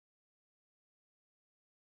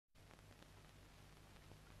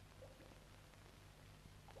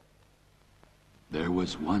There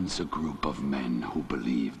was once a group of men who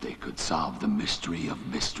believed they could solve the mystery of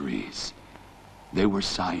mysteries. They were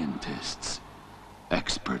scientists,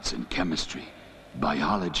 experts in chemistry,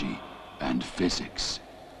 biology, and physics,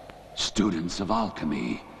 students of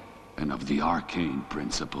alchemy and of the arcane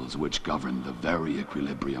principles which govern the very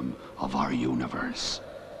equilibrium of our universe.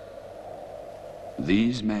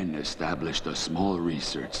 These men established a small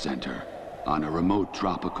research center on a remote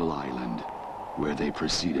tropical island where they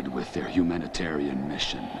proceeded with their humanitarian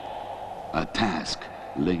mission, a task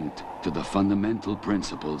linked to the fundamental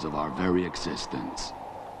principles of our very existence.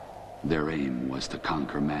 Their aim was to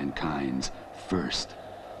conquer mankind's first,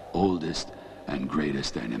 oldest, and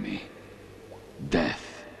greatest enemy,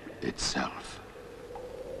 death itself.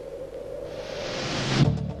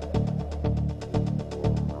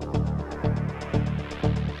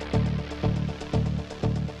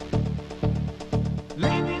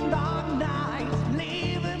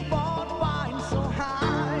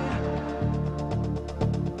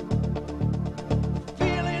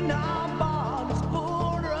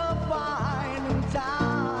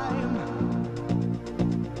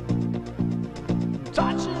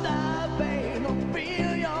 Touching the veil,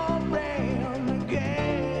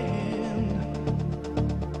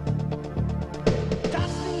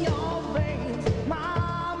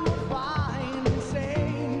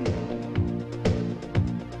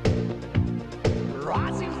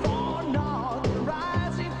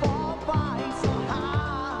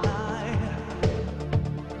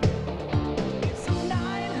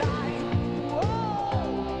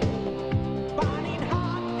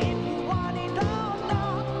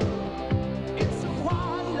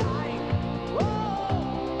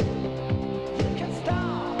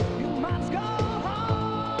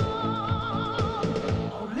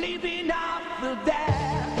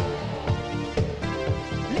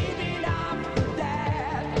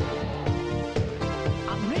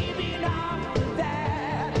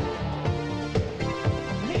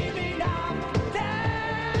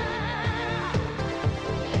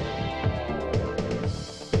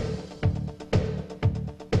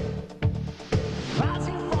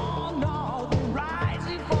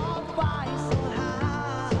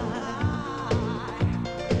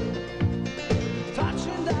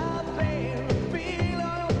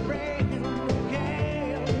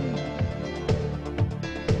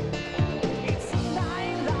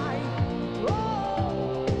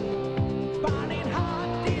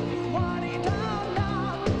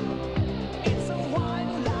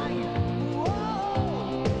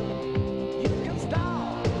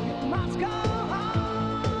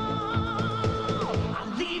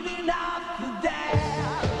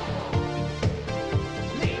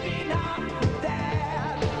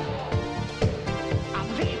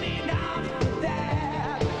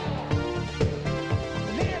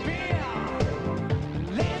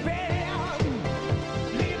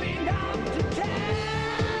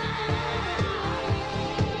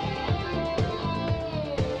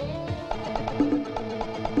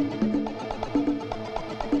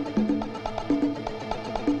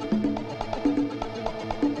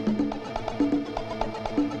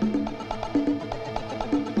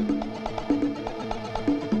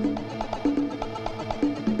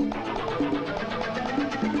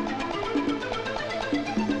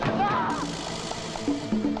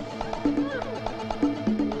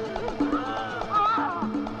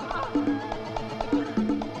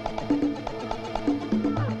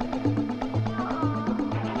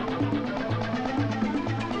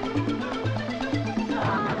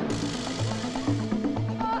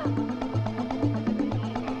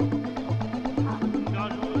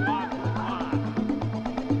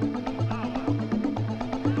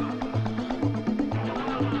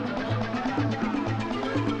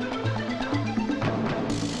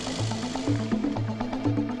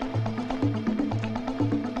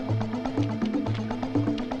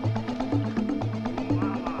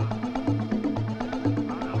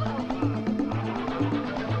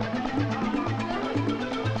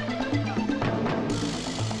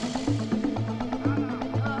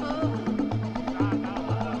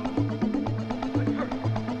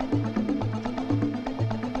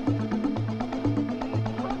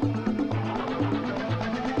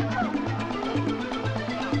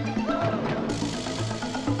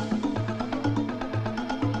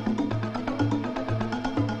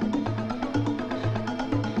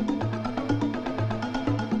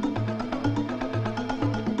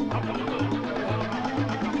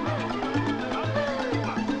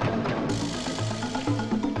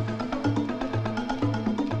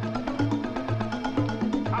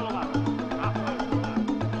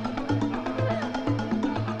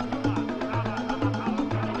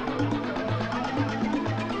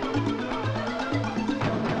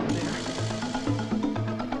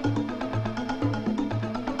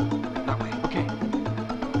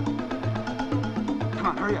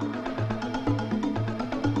 area.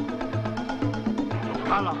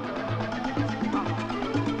 Kala.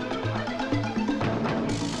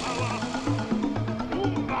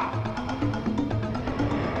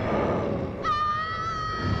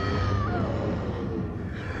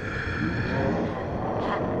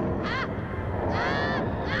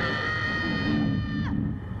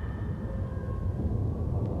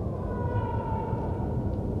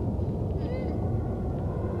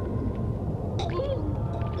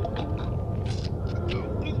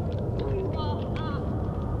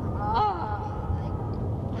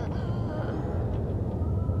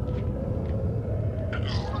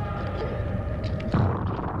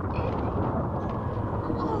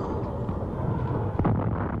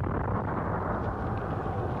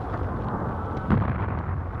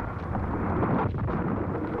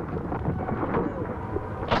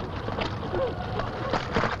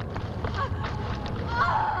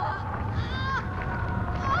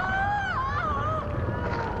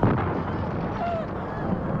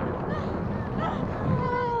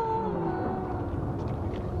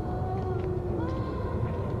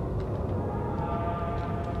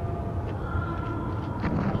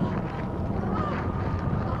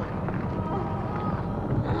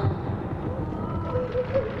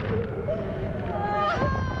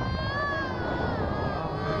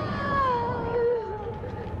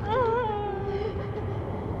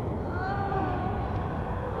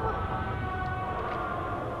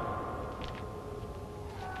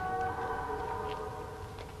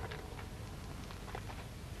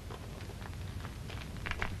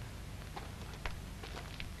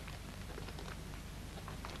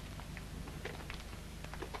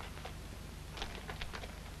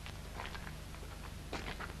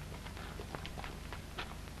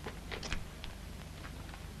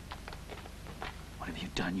 You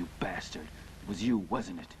done, you bastard. It was you,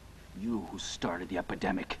 wasn't it? You who started the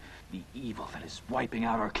epidemic, the evil that is wiping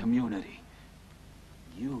out our community.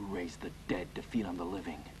 You raised the dead to feed on the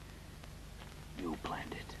living. You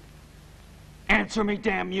planned it. Answer me,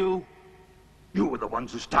 damn you! You were the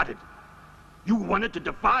ones who started. You wanted to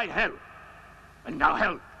defy hell. And now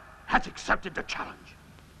hell has accepted the challenge.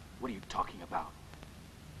 What are you talking about?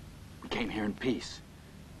 We came here in peace.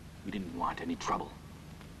 We didn't want any trouble.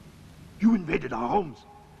 You invaded our homes.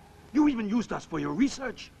 You even used us for your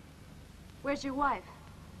research. Where's your wife?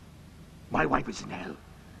 My wife is in hell.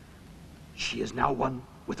 She is now one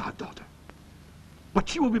with our daughter. But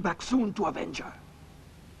she will be back soon to avenge her.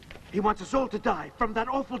 He wants us all to die from that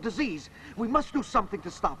awful disease. We must do something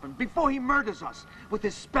to stop him before he murders us with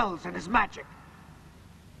his spells and his magic.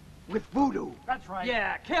 With voodoo. That's right.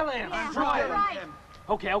 Yeah, kill him! Yeah, Try right. him.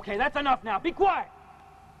 Okay, that's enough now. Be quiet!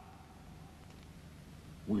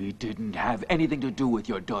 We didn't have anything to do with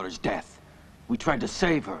your daughter's death. We tried to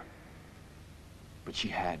save her. But she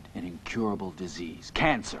had an incurable disease,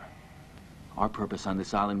 cancer. Our purpose on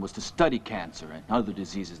this island was to study cancer and other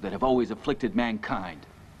diseases that have always afflicted mankind.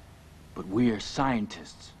 But we're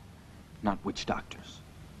scientists, not witch doctors.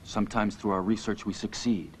 Sometimes through our research we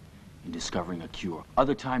succeed in discovering a cure.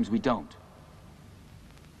 Other times we don't.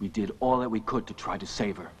 We did all that we could to try to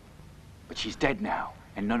save her. But she's dead now,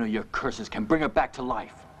 and none of your curses can bring her back to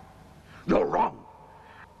life. You're wrong.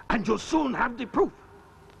 And you'll soon have the proof.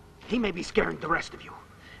 He may be scaring the rest of you.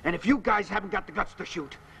 And if you guys haven't got the guts to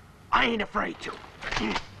shoot, I ain't afraid to.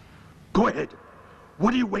 Go ahead.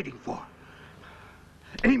 What are you waiting for?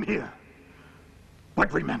 Aim here.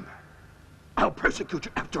 But remember, I'll persecute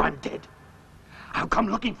you after I'm dead. I'll come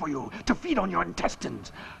looking for you to feed on your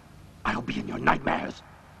intestines. I'll be in your nightmares.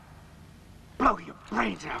 Blow your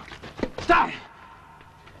brains out. Stop!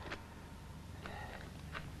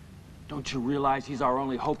 Don't you realize he's our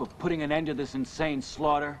only hope of putting an end to this insane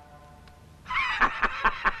slaughter?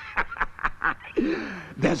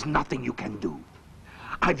 There's nothing you can do.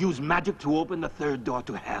 I've used magic to open the third door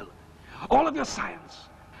to hell. All of your science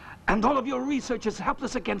and all of your research is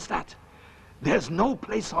helpless against that. There's no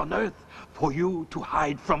place on earth for you to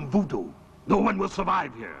hide from voodoo. No one will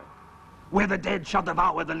survive here, where the dead shall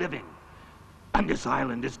devour the living. And this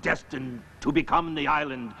island is destined to become the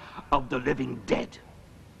island of the living dead.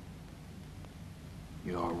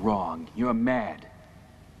 You're wrong. You're mad.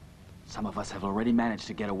 Some of us have already managed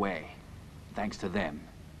to get away. Thanks to them,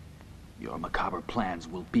 your macabre plans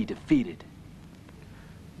will be defeated.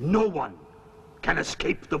 No one can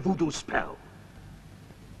escape the voodoo spell.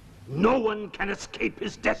 No one can escape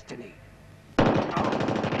his destiny.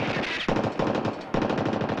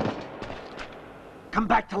 Come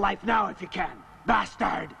back to life now if you can,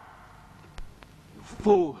 bastard! You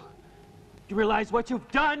fool! You realize what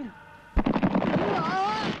you've done?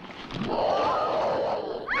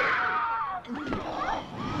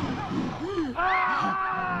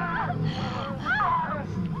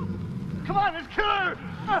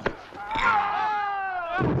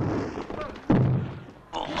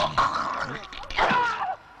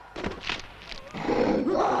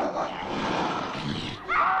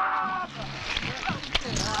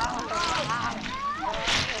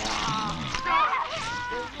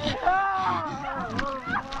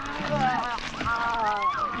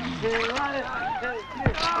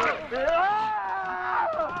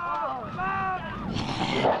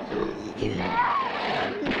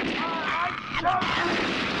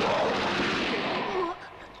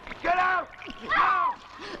 Get out! Now!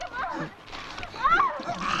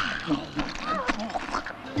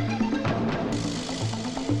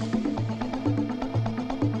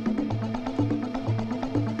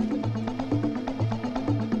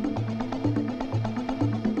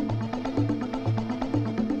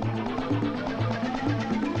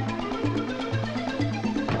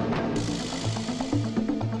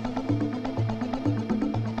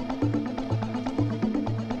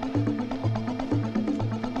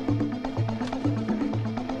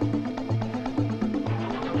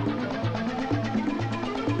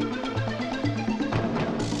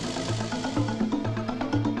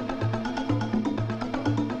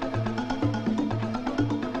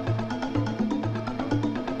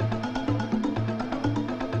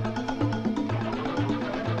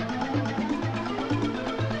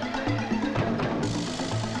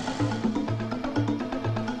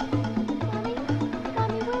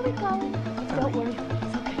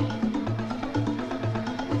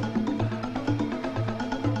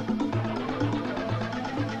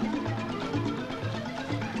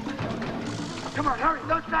 Come on, hurry,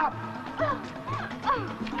 don't stop!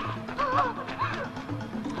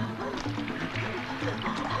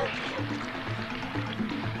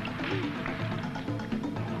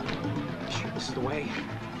 This is the way.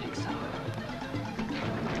 I think so.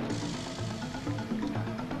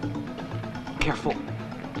 Careful.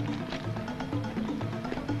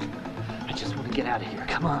 I just want to get out of here.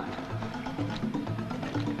 Come on.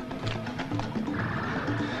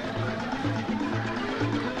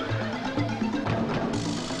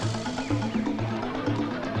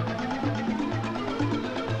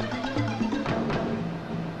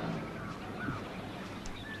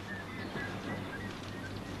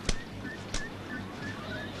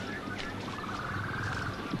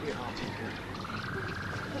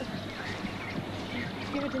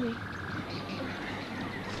 Give it to me.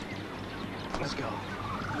 Let's go.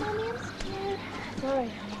 Mommy, I'm scared. Sorry,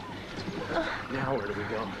 honey. Now where do we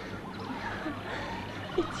go?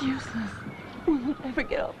 It's useless. We'll never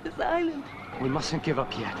get off this island. We mustn't give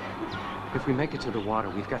up yet. If we make it to the water,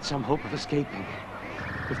 we've got some hope of escaping.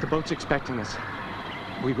 If the boat's expecting us,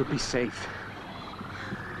 we would be safe.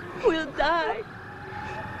 We'll die.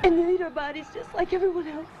 And they'll eat our bodies just like everyone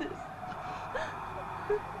else's.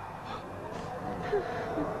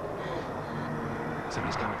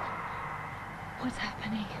 Somebody's coming. What's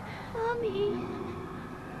happening? Mommy.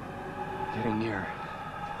 Getting near.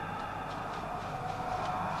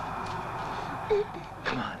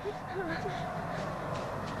 Come on.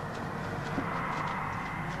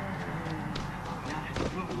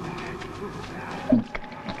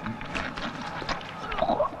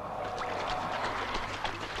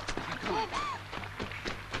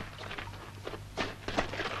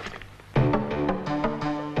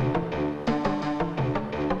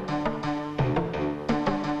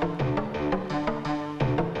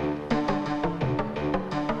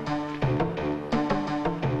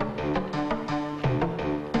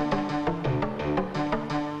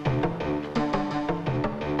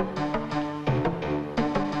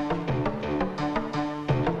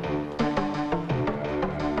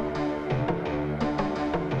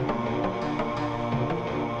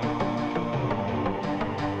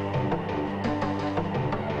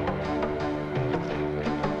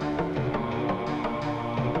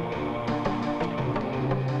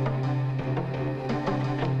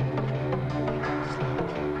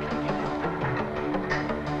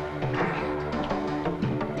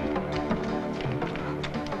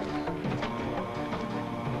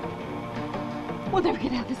 We'll never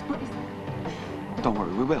get out of this place. Don't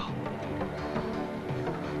worry, we will.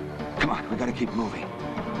 Come on, we gotta keep moving.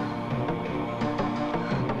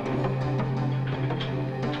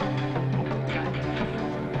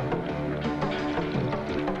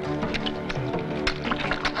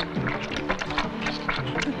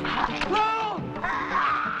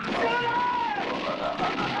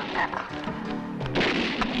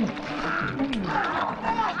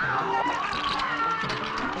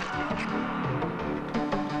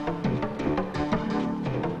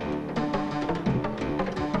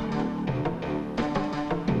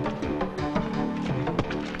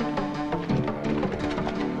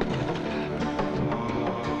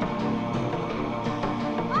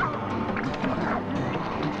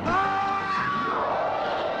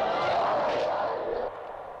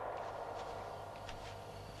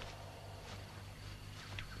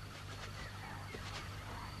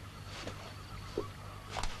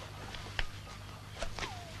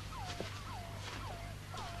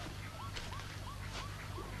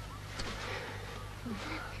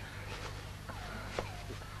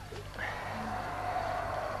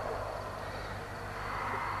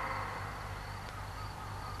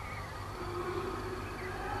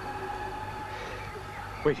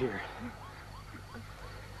 Wait here.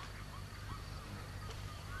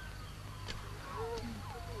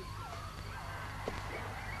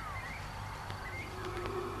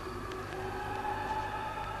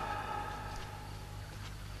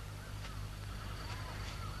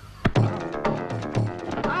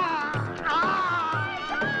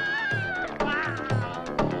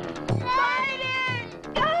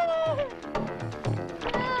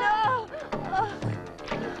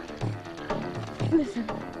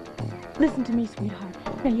 Listen to me, sweetheart.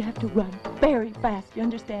 Now you have to run very fast, you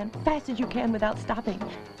understand? Fast as you can without stopping.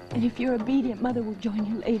 And if you're obedient, Mother will join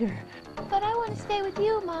you later. But I want to stay with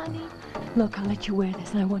you, Mommy. Look, I'll let you wear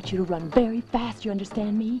this, and I want you to run very fast, you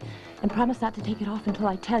understand me? And promise not to take it off until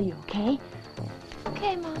I tell you, okay?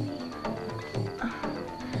 Okay, Mommy.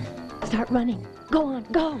 Start running. Go on,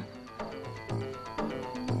 go!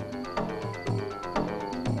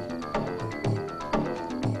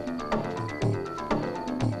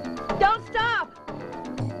 Don't stop!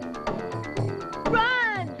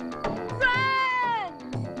 Run! Run!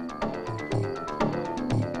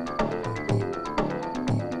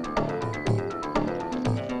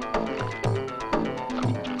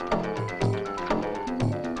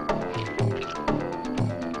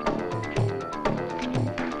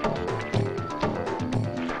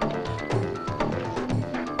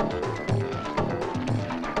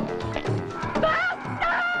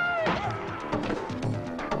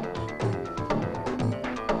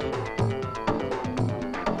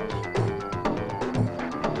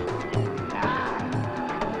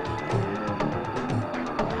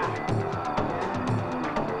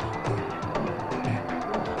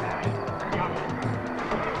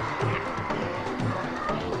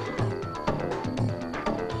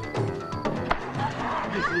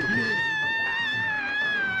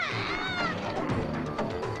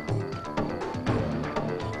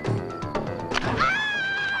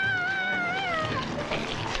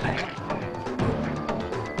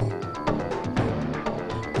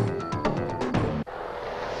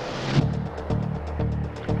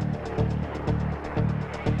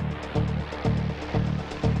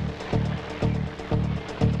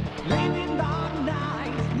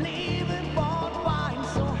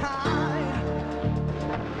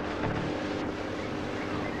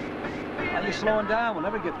 Slowing down. We'll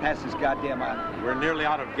never get past this goddamn island. We're nearly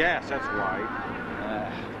out of gas, that's why.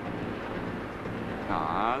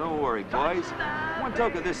 Don't worry, boys. One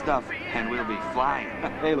toke of this stuff, and we'll be flying.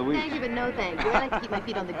 Hey, Louise. Thank you, but no thank you. I like to keep my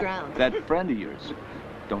feet on the ground. That friend of yours,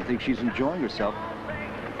 don't think she's enjoying herself.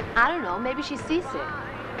 I don't know. Maybe she's seasick.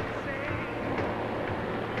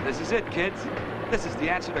 This is it, kids. This is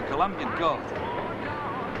the answer to Colombian gold.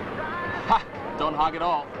 Ha! Don't hog it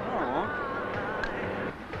all.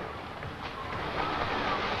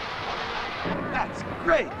 That's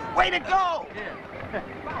great! Way to go!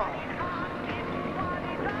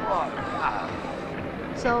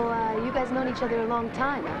 So, you guys known each other a long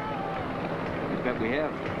time, huh? I bet we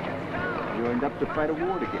have. Joined up to fight a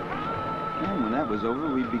war together. And when that was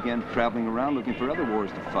over, we began traveling around looking for other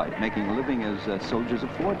wars to fight, making a living as soldiers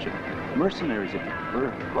of fortune. Mercenaries, if you prefer.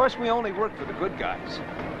 Of course, we only work for the good guys.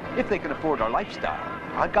 If they can afford our lifestyle.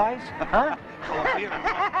 Huh, guys? Huh?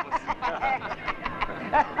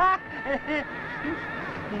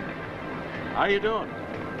 How you doing?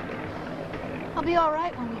 I'll be all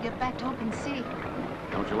right when we get back to open sea.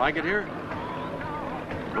 Don't you like it here?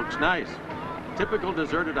 Looks nice. Typical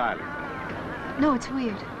deserted island. No, it's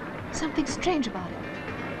weird. Something strange about it.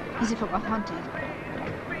 As if it were haunted.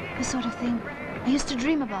 The sort of thing I used to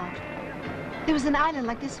dream about. There was an island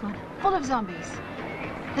like this one, full of zombies.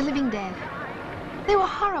 The living dead. They were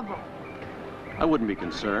horrible. I wouldn't be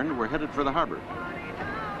concerned. We're headed for the harbor.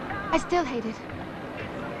 I still hate it.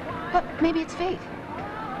 But maybe it's fate.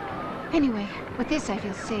 Anyway, with this I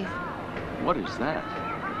feel safe. What is that?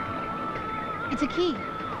 It's a key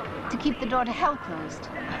to keep the door to hell closed.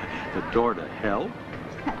 The door to hell?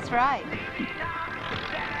 That's right.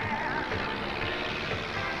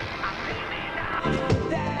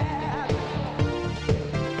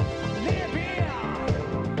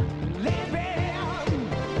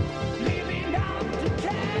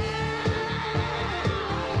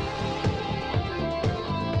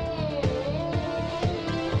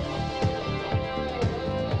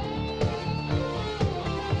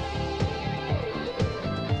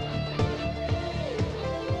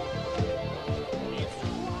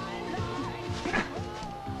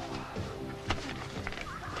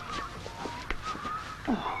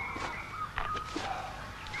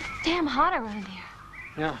 Damn hot around here.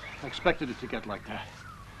 Yeah, I expected it to get like that.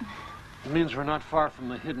 It means we're not far from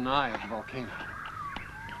the hidden eye of the volcano.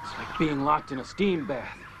 It's like being locked in a steam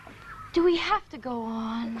bath. Do we have to go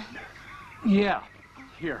on? Yeah.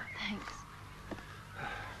 Here. Thanks.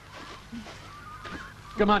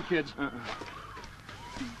 Come on, kids.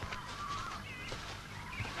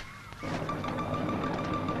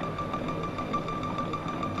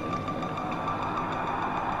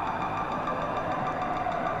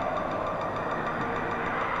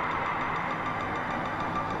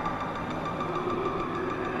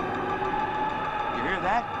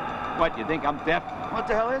 What, you think I'm deaf? What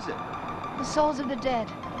the hell is it? The souls of the dead.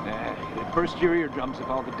 It burst your eardrums if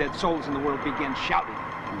all the dead souls in the world began shouting.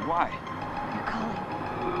 And why? They're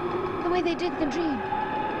calling. The way they did in the dream.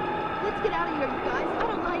 Let's get out of here, you guys. I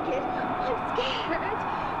don't like it. I'm scared.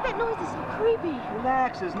 That noise is so creepy.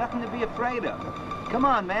 Relax, there's nothing to be afraid of. Come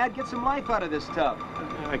on, Mad, get some life out of this tub.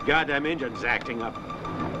 That goddamn engine's acting up.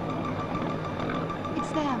 It's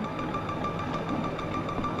them.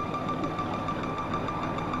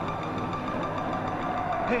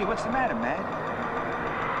 Hey, what's the matter, Mad?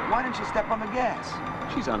 Why didn't you step on the gas?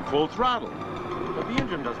 She's on full throttle. But the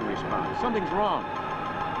engine doesn't respond. Something's wrong.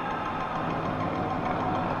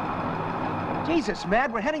 Jesus,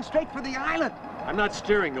 Mad, we're heading straight for the island. I'm not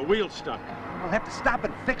steering. The wheel's stuck. We'll have to stop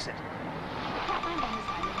and fix it.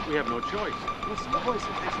 We have no choice. Listen, the voices,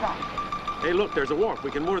 they stop. Hey, look, there's a wharf.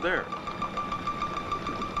 We can moor there.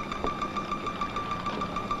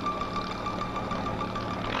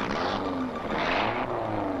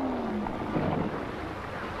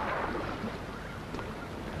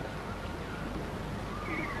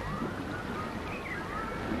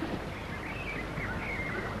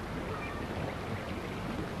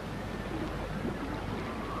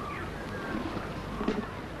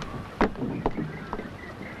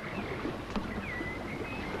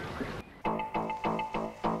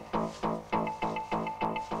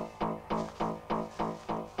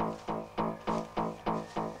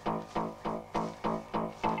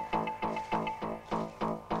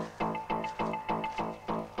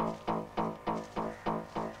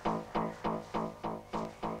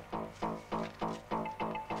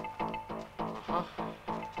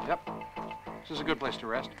 Yep. This is a good place to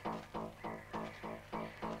rest.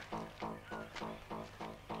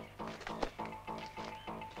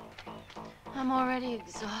 I'm already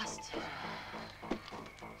exhausted.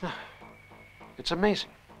 It's amazing.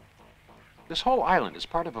 This whole island is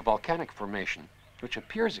part of a volcanic formation which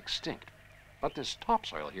appears extinct. But this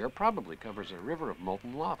topsoil here probably covers a river of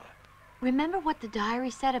molten lava. Remember what the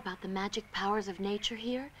diary said about the magic powers of nature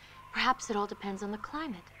here? Perhaps it all depends on the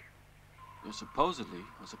climate. There supposedly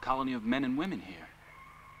was a colony of men and women here.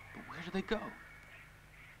 But where do they go?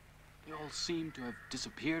 They all seem to have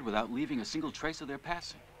disappeared without leaving a single trace of their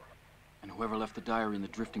passing. And whoever left the diary in the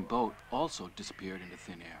drifting boat also disappeared into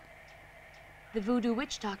thin air. The voodoo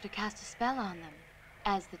witch doctor cast a spell on them,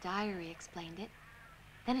 as the diary explained it.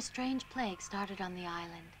 Then a strange plague started on the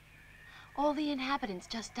island. All the inhabitants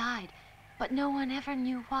just died, but no one ever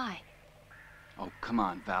knew why. Oh, come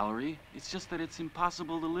on, Valerie. It's just that it's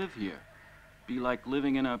impossible to live here. Be like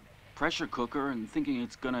living in a pressure cooker and thinking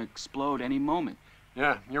it's gonna explode any moment.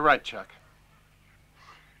 Yeah, you're right, Chuck.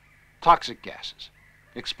 Toxic gases,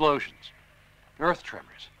 explosions, earth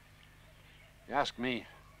tremors. If you ask me,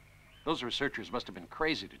 those researchers must have been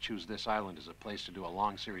crazy to choose this island as a place to do a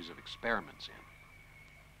long series of experiments in.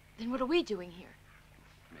 Then what are we doing here?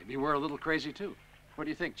 Maybe we're a little crazy, too. What do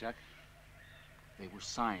you think, Chuck? They were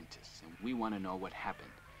scientists, and we want to know what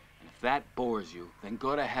happened. And if that bores you, then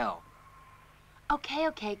go to hell.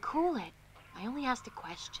 Okay, cool it. I only asked a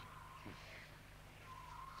question.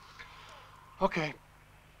 Okay,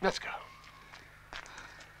 let's go.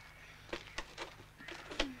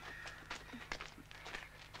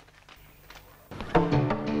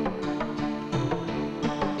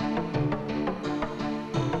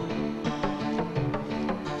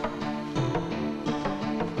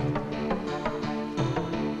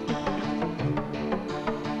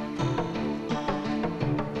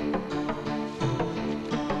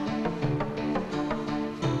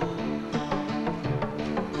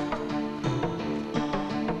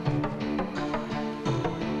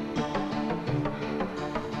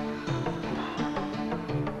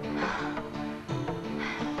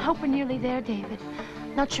 I hope we're nearly there, David.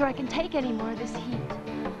 Not sure I can take any more of this heat.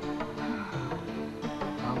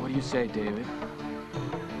 What do you say, David?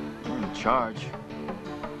 You're in charge.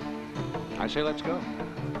 I say let's go.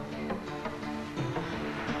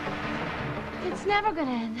 It's never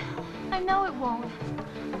gonna end. I know it won't.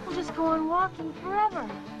 We'll just go on walking forever.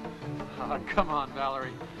 Oh, come on,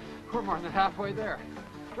 Valerie. We're more than halfway there.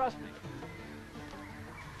 Trust me.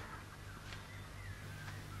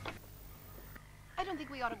 I don't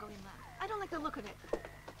think we ought to go inland. I don't like the look of it.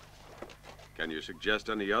 Can you suggest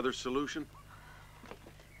any other solution?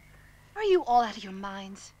 Are you all out of your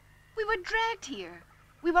minds? We were dragged here.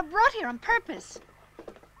 We were brought here on purpose.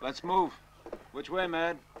 Let's move. Which way,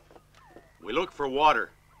 Mad? We look for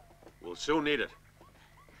water. We'll soon need it.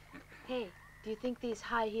 Hey, do you think these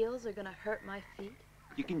high heels are gonna hurt my feet?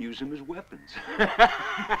 You can use them as weapons.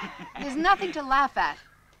 There's nothing to laugh at.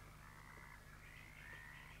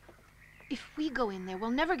 If we go in there,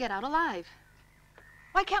 we'll never get out alive.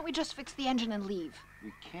 Why can't we just fix the engine and leave?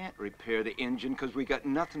 We can't repair the engine because we got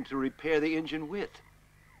nothing to repair the engine with.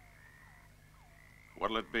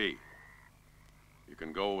 What'll it be? You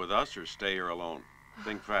can go with us or stay here alone.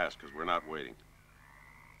 Think fast, because we're not waiting.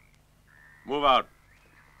 Move out.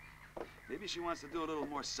 Maybe she wants to do a little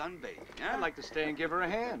more sunbathing, huh? I'd like to stay and give her a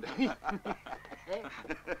hand.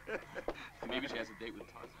 Maybe she has a date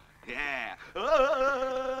with Tarzan. Yeah.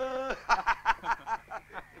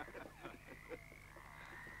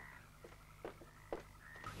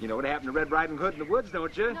 You know what happened to Red Riding Hood in the woods,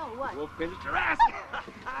 don't you? No, what? Wolf finished her ass.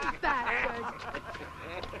 Bastard.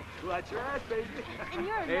 Watch your ass, baby. And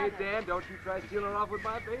you're Hey, another. Dan, don't you try stealing her off with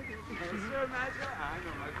my baby. Yes, sir, Master. I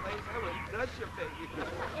know my place. I wouldn't touch your baby.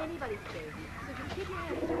 Anybody's baby. So just keep your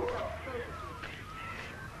hands to yourself.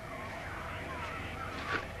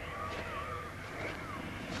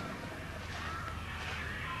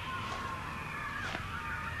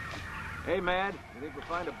 Hey, Mad, you think we'll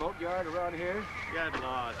find a boatyard around here? Get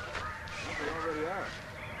lost. I think we already are.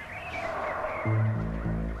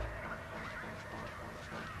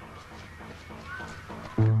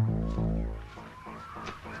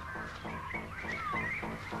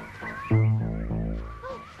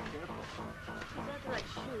 These aren't the right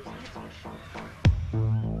shoes. That's for sure.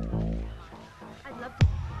 I'd love to.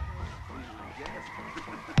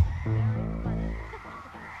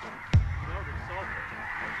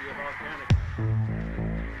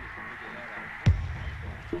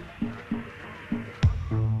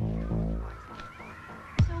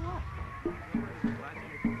 So what?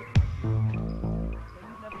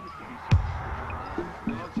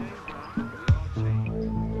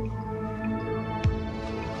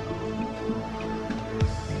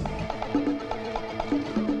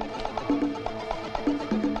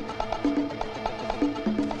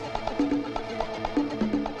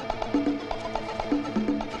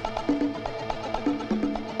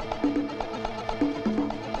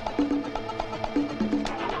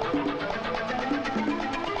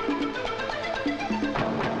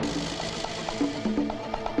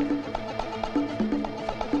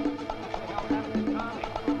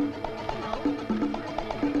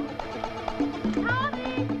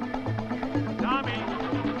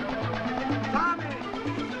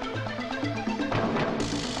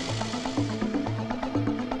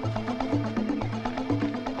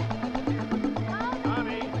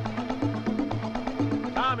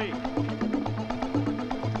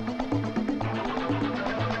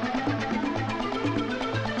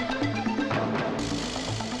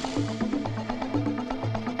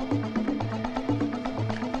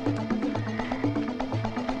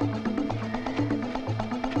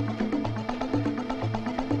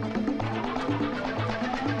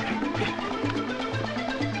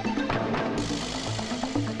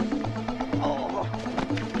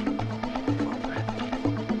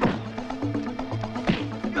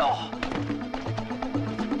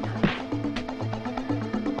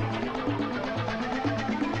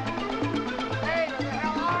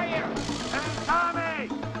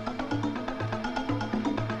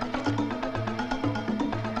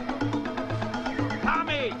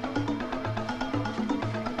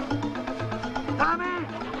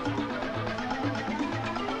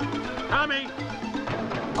 Tommy!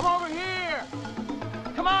 Come over here!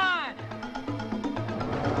 Come on!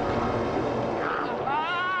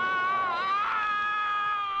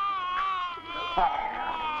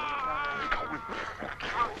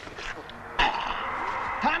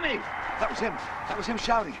 Tommy! That was him. That was him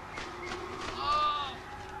shouting.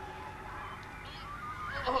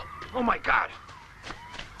 Oh, my God!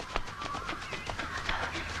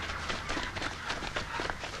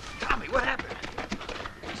 Tommy, what happened?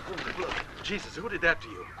 Jesus, who did that to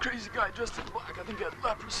you? Crazy guy dressed in black. I think he had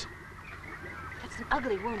leprosy. That's an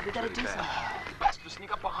ugly wound. We gotta do something. Bastard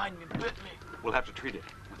sneak up behind me and bit me. We'll have to treat it.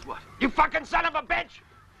 With what? You fucking son of a bitch!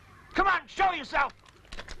 Come on, show yourself!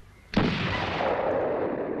 We'd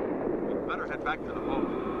better head back to the boat.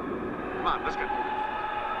 Come on, let's get moving.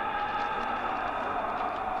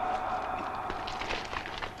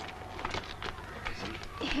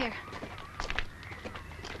 Here.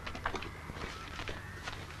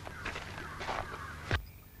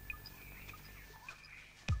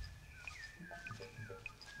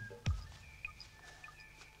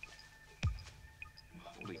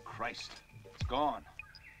 Holy Christ. It's gone.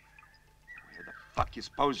 Where the fuck you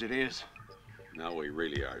suppose it is? Now we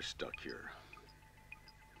really are stuck here.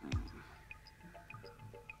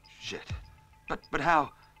 Shit. But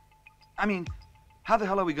how? I mean, how the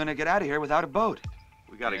hell are we gonna get out of here without a boat?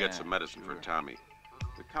 We gotta get some medicine for Tommy.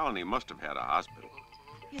 The colony must have had a hospital.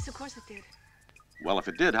 Yes, of course it did. Well, if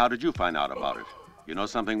it did, how did you find out about it? You know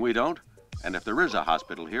something we don't? And if there is a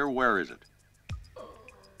hospital here, where is it?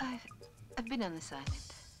 I've been on this island.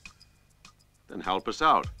 Then help us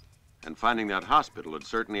out. And finding that hospital would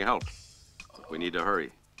certainly help. But we need to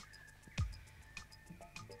hurry.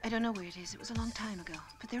 I don't know where it is. It was a long time ago.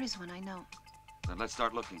 But there is one, I know. Then let's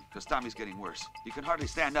start looking, because Tommy's getting worse. He can hardly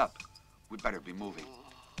stand up. We better be moving.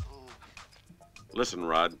 Listen,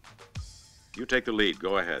 Rod. You take the lead.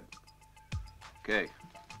 Go ahead. Okay.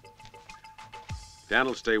 Dan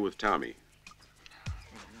will stay with Tommy.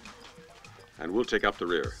 And we'll take up the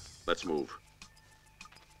rear. Let's move.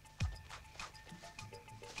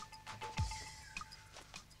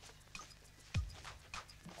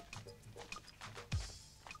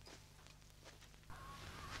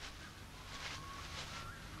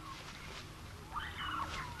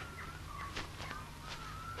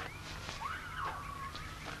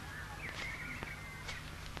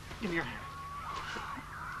 Give me your hand.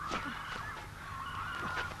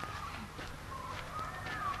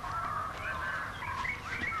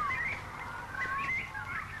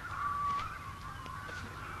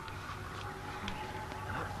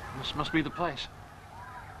 This must be the place.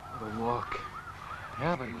 What a walk.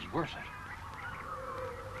 Yeah, but it was worth it.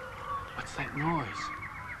 What's that noise?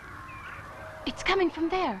 It's coming from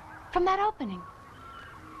there, from that opening.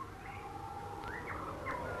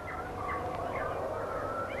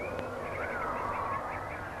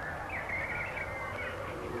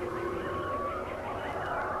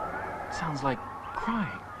 Sounds like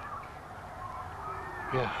crying.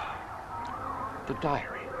 Yeah. The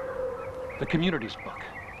diary. The community's book.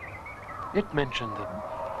 It mentioned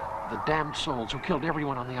the damned souls who killed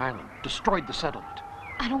everyone on the island, destroyed the settlement.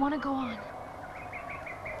 I don't want to go on.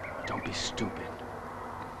 Don't be stupid.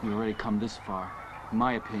 We already come this far. In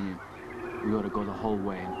my opinion, we ought to go the whole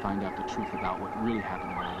way and find out the truth about what really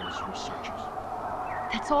happened to all those researchers.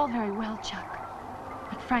 That's all very well, Chuck.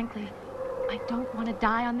 But frankly, I don't want to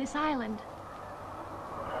die on this island.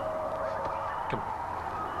 Come on.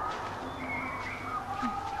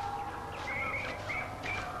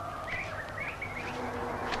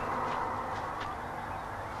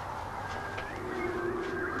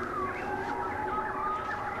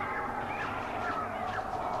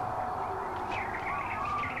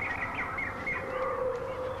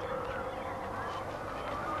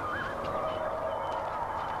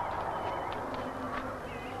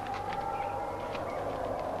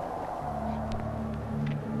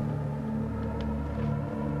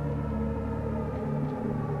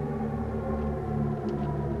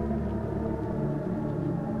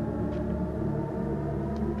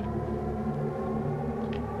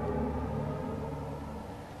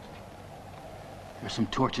 There's some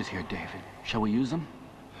torches here, David. Shall we use them?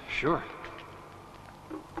 Sure.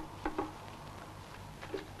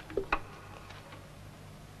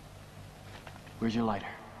 Where's your lighter?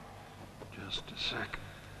 Just a sec.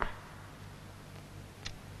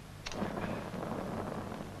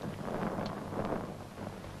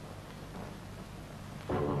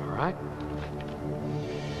 All right.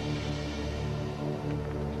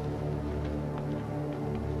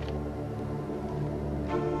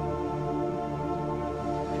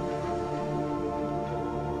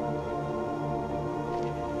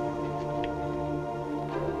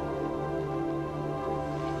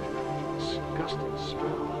 Disgusting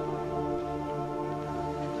smell.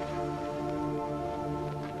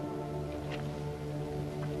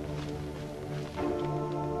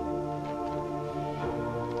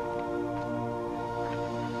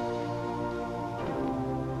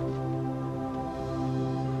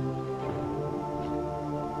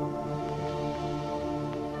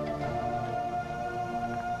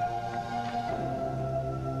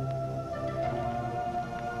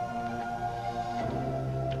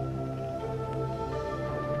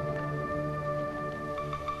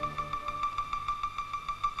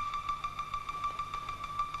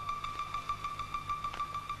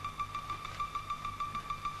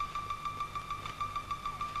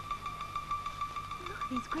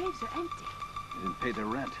 These graves are empty. They didn't pay their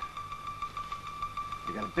rent.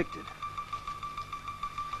 They got evicted.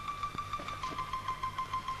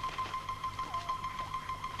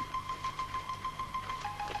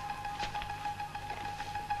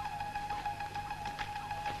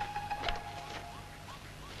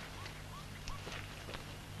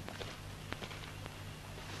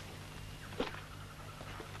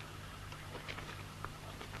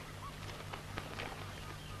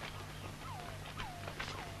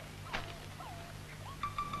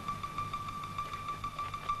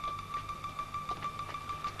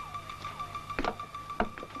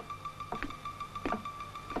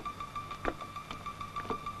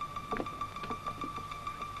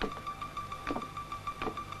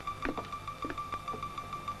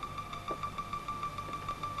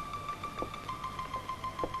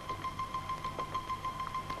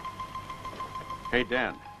 Hey,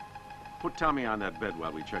 Dan. Put Tommy on that bed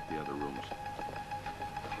while we check the other rooms.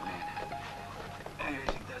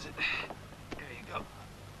 Everything does it. There you go.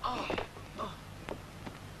 Oh.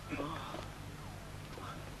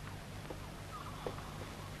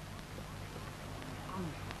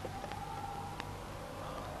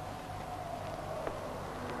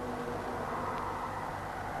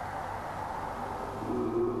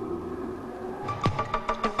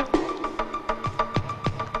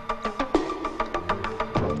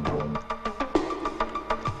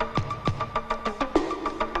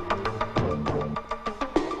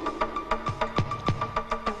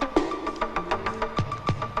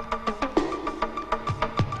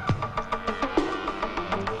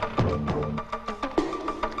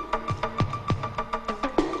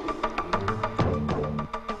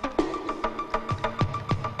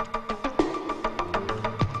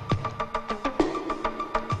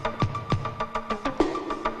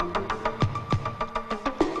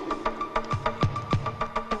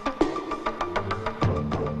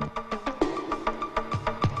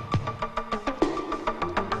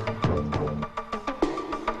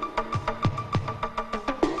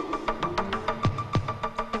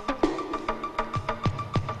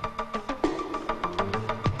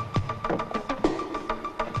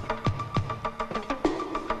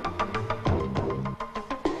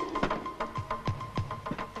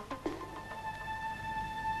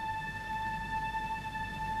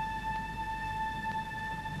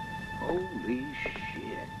 Holy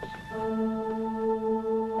shit.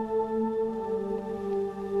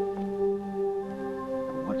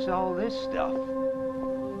 What's all this stuff?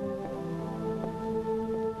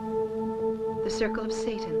 The circle of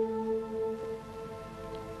Satan.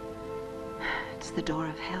 It's the door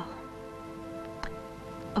of hell.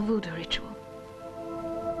 A voodoo ritual.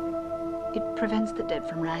 It prevents the dead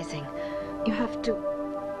from rising. You have to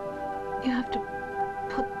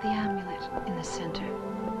put the amulet in the center.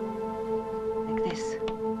 Like this.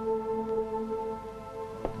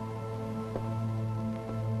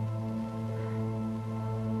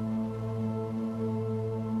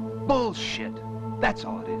 Bullshit. That's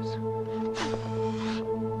all it is.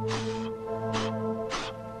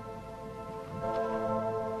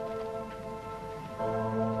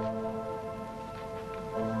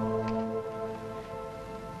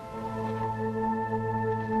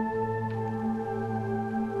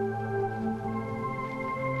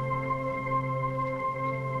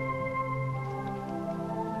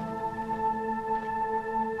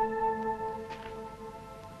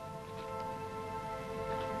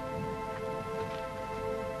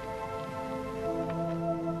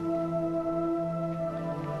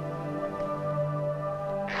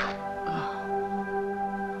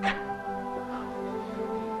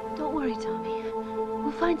 Don't worry, Tommy.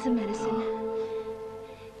 We'll find some medicine.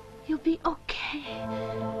 You'll be okay.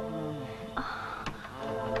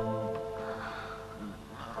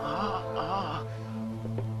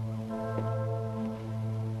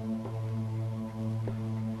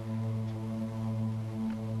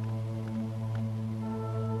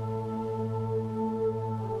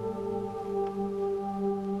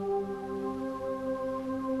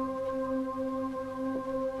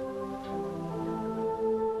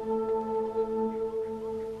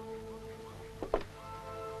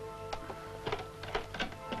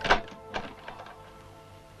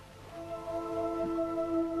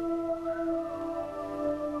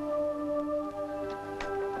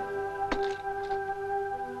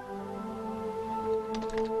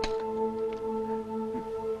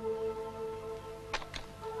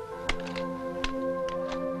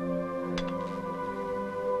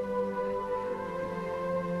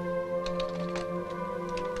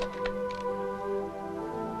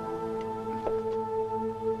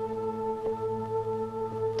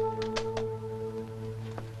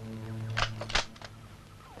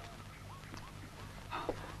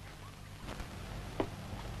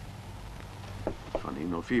 Funny,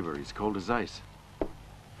 no fever. He's cold as ice.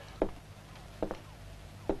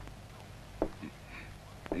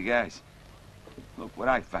 Hey, guys. Look what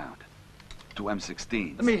I found. Two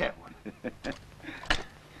M16s. Let me have one.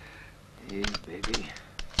 Hey, baby.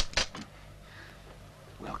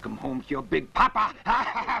 Welcome home to your big papa.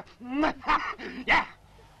 Yeah.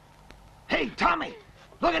 Hey, Tommy,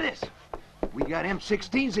 look at this. We got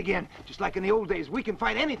M16s again, just like in the old days. We can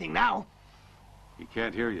fight anything now. He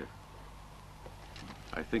can't hear you.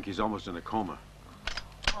 I think he's almost in a coma.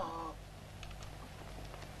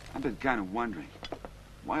 I've been kind of wondering,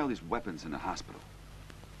 why all these weapons in the hospital?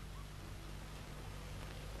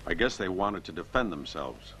 I guess they wanted to defend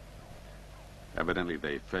themselves. Evidently,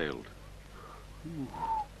 they failed.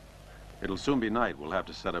 It'll soon be night. We'll have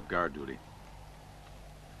to set up guard duty.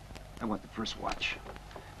 I want the first watch.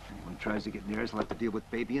 Anyone tries to get near us will have to deal with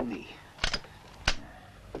Baby and me.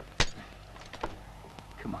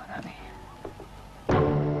 Come on, honey.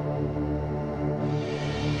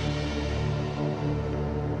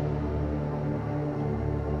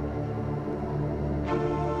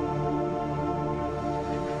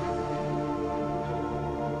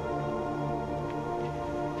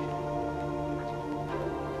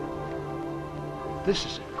 This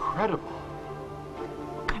is incredible.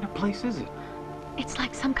 What kind of place is it? It's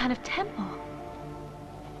like some kind of temple.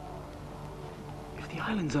 If the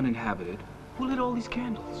island's uninhabited, who lit all these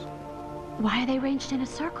candles? Why are they arranged in a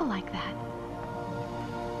circle like that?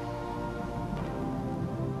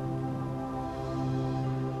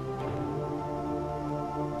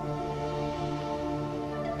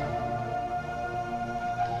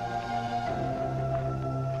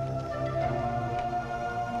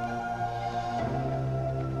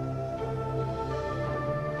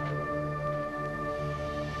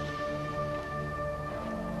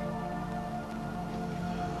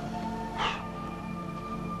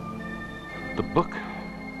 The Book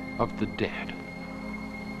of the Dead.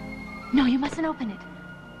 No, you mustn't open it.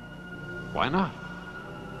 Why not?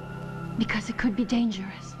 Because it could be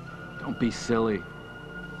dangerous. Don't be silly.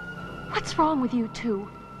 What's wrong with you two?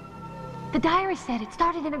 The diary said it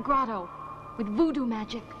started in a grotto with voodoo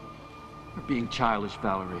magic. You're being childish,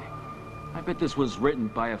 Valerie. I bet this was written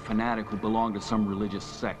by a fanatic who belonged to some religious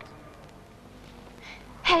sect.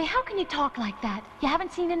 Hey, how can you talk like that? You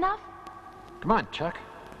haven't seen enough? Come on, Chuck.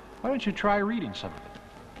 Why don't you try reading some of it?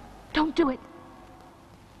 Don't do it.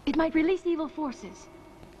 It might release evil forces.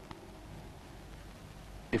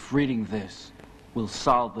 If reading this will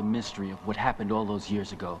solve the mystery of what happened all those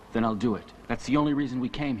years ago, then I'll do it. That's the only reason we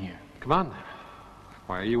came here. Come on, then.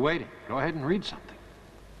 Why are you waiting? Go ahead and read something.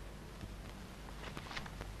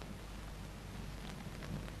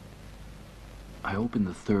 I opened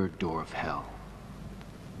the third door of hell.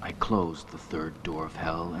 I closed the third door of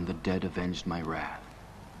hell, and the dead avenged my wrath.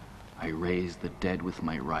 I raised the dead with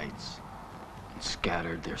my rights and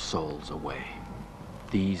scattered their souls away.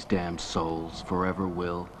 These damned souls forever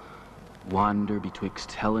will wander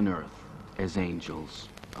betwixt hell and earth as angels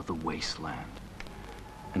of the wasteland.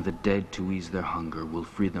 And the dead, to ease their hunger, will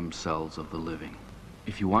free themselves of the living.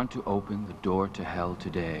 If you want to open the door to hell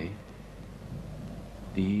today,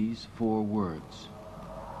 these 4 words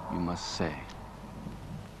you must say.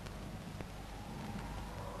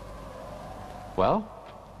 Well,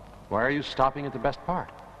 why are you stopping at the best part?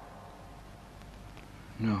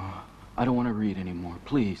 No, I don't want to read anymore,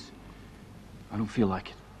 please. I don't feel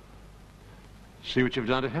like it. See what you've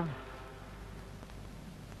done to him?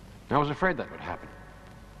 I was afraid that would happen.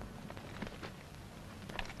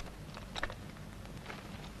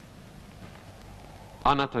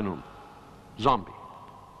 Anatanum, zombie.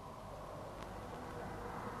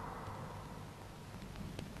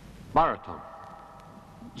 Baraton,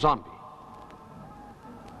 zombie.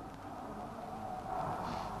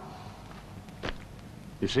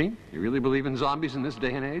 You see? You really believe in zombies in this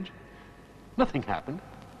day and age? Nothing happened.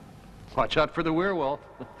 Watch out for the werewolf.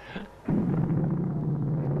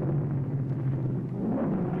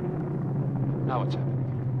 Now what's happening?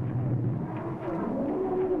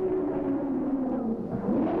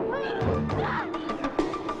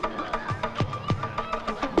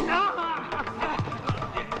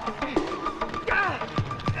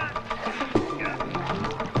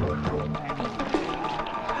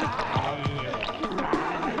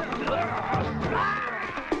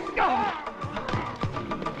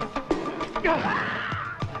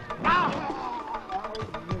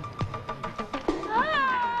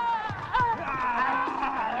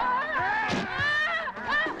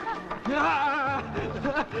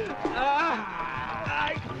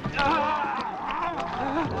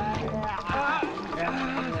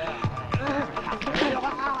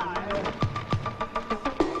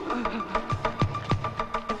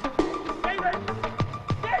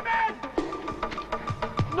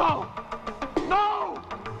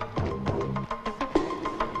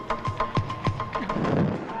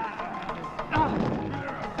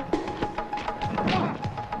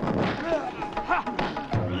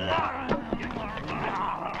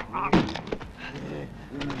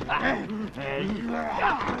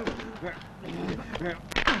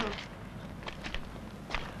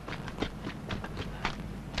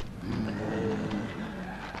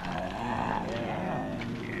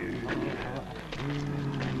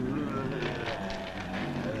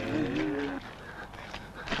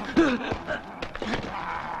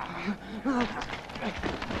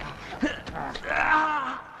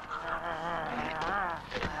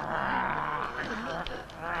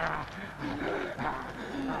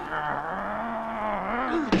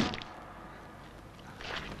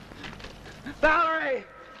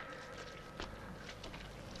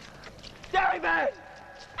 David!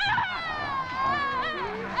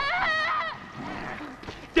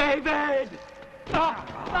 David!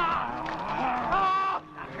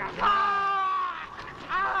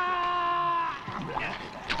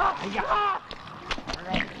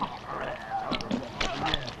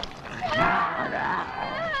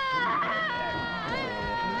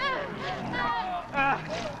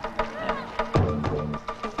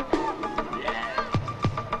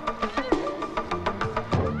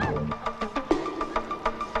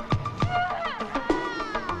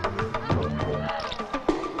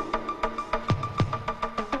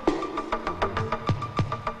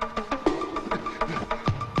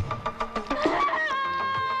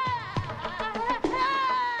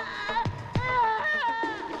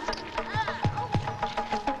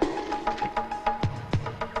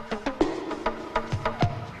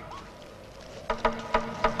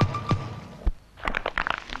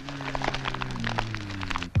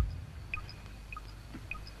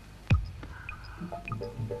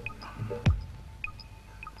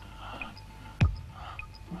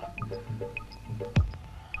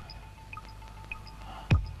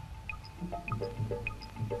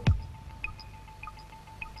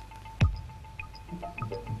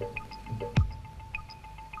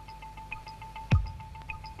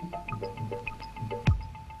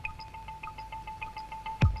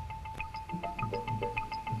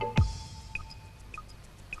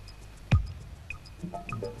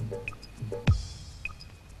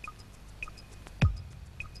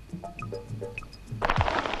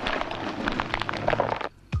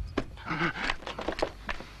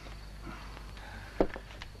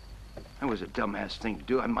 That was a dumbass thing to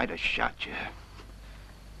do. I might have shot you.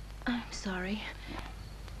 I'm sorry.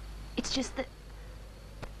 It's just that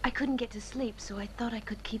I couldn't get to sleep, so I thought I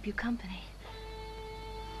could keep you company.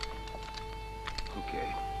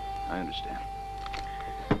 Okay, I understand.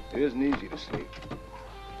 It isn't easy to sleep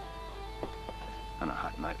on a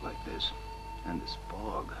hot night like this. And this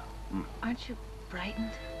fog. Aren't you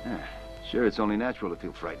frightened? Yeah, sure, it's only natural to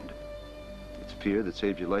feel frightened. It's fear that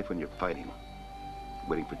saves your life when you're fighting.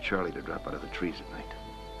 Waiting for Charlie to drop out of the trees at night.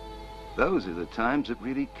 Those are the times that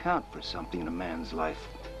really count for something in a man's life.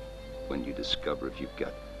 When you discover if you've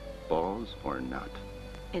got balls or not.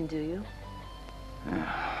 And do you?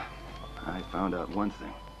 I found out one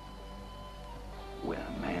thing. When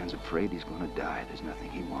a man's afraid he's going to die, there's nothing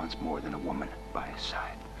he wants more than a woman by his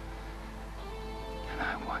side. And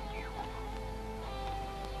I want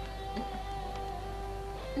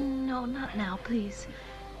you. No, not now, please.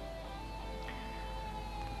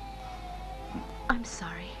 I'm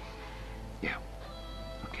sorry. Yeah.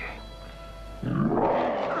 Okay.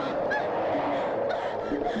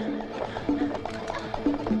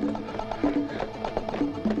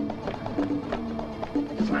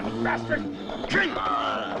 Slimy bastard! Drink!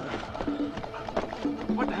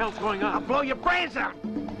 What the hell's going on? I'll blow your brains out!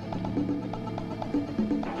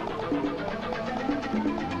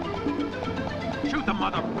 Shoot the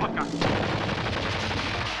motherfucker!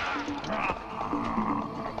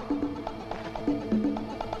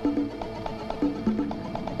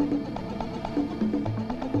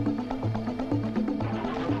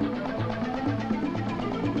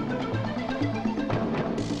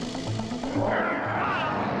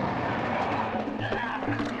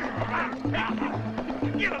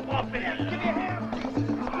 Get him off there! Give me a hand!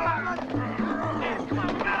 Come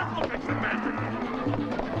on, we gotta look at some magic!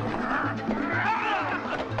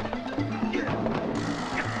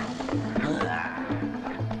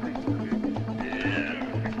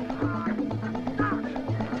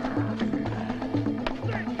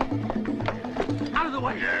 Out of the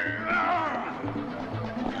way!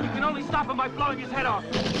 You can only stop him by blowing his head off.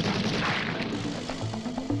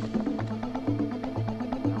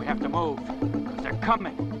 We have to move, because they're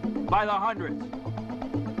coming, by the hundreds.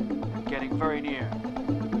 They're getting very near.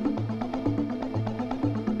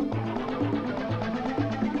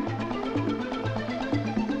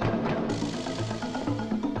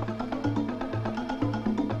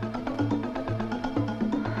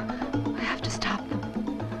 We have to stop them.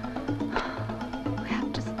 We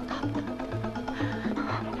have to stop them.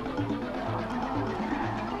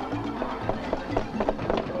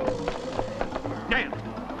 Dan,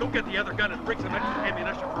 go get the other gun and bring some extra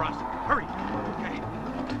ammunition for us. Hurry. Okay.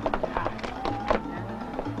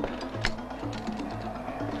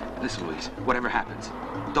 Listen, Louise, whatever happens,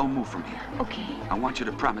 don't move from here. Okay. I want you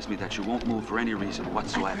to promise me that you won't move for any reason I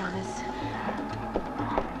whatsoever. promise.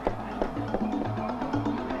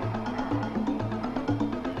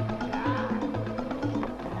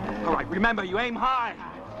 All right, remember, you aim high.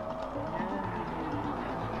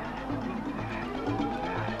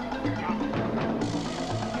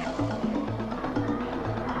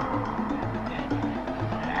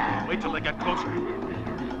 Wait till they get closer.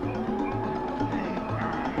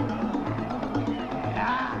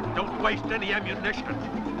 Don't waste any ammunition.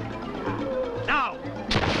 Now!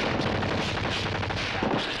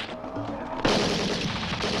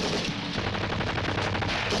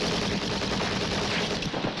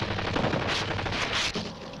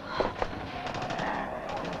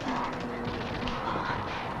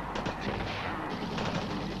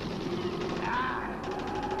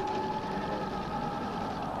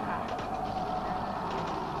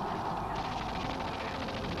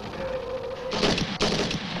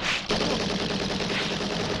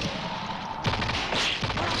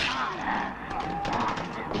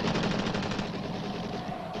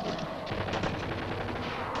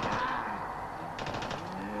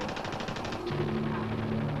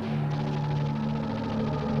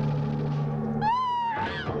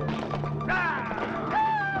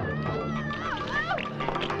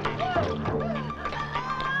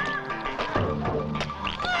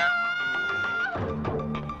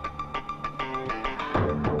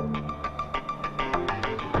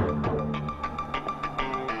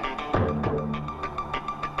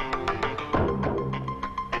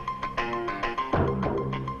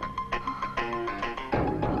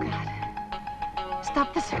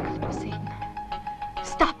 Stop the circle, Satan.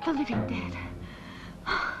 Stop the living dead.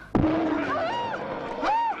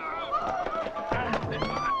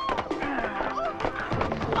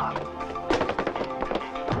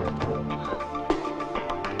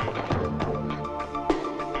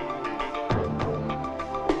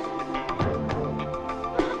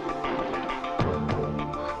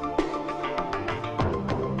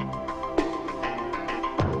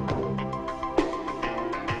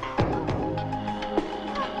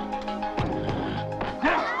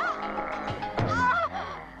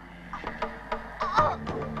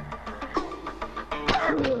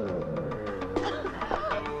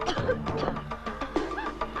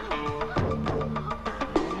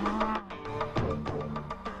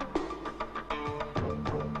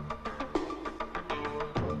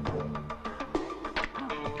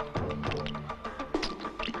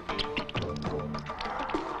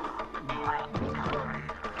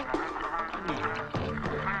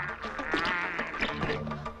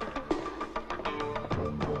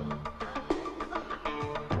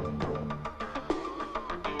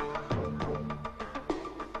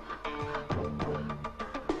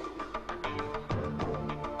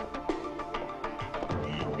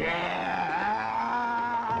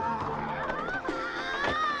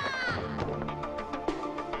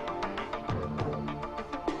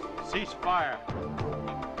 Cease fire.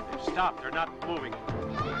 They've stopped. They're not moving.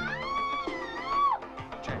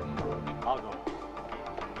 Jack, I'll go.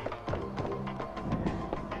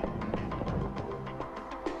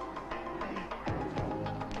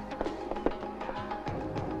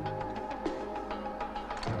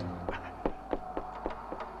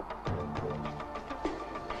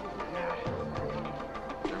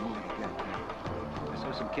 They're moving again. I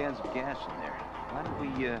saw some cans of gas in there. Why don't we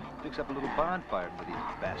fix up a little bonfire for these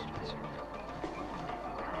bastards?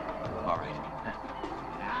 All right.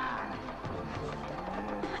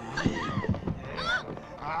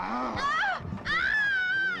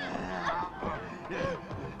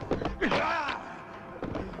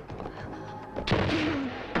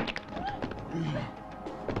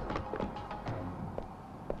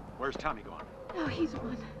 Where's Tommy going? No, he's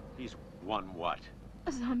one. He's one what?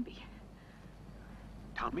 A zombie.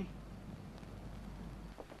 Tommy?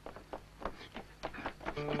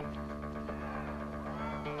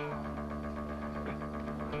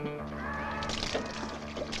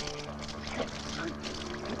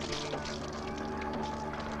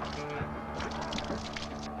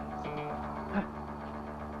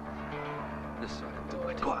 This ought to do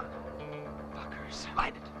it. Go on. Fuckers.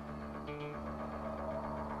 Light it.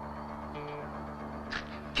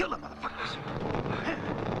 Kill them, motherfuckers.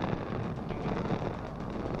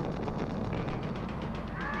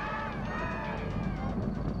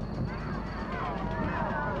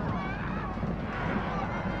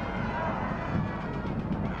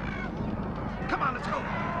 Come on, let's go.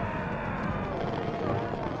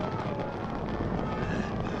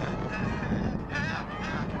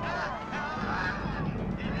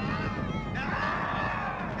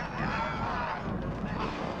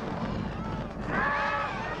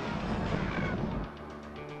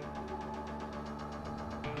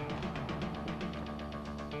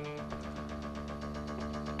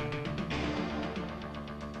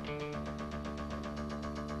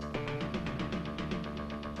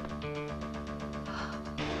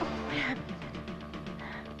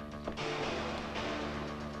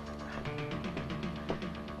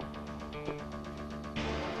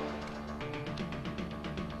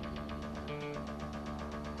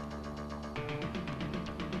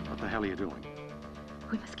 hell are you doing?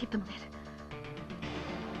 We must keep them lit.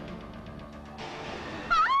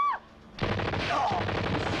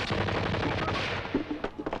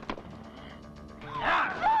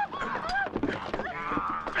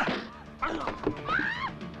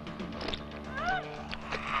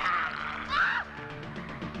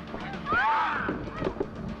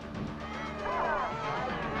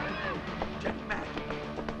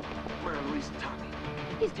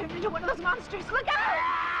 He's turned into one of those monsters. Look out!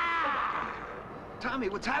 Tommy,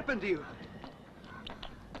 what's happened to you?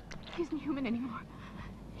 He isn't human anymore.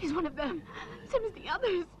 He's one of them. Same as the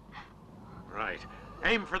others. Right.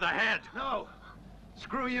 Aim for the head. No.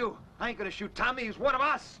 Screw you. I ain't gonna shoot Tommy. He's one of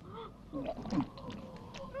us.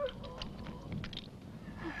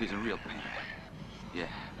 He's in real pain. Yeah.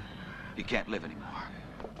 He can't live anymore.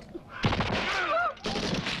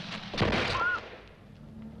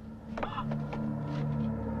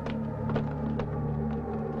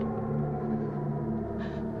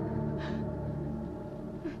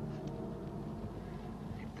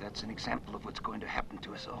 That's an example of what's going to happen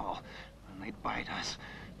to us all when they bite us.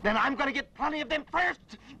 Then I'm going to get plenty of them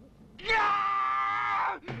first.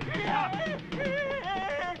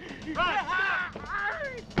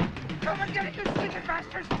 Come and get it, you stupid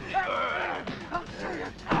bastards! I'll show you.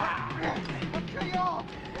 I'll kill you all.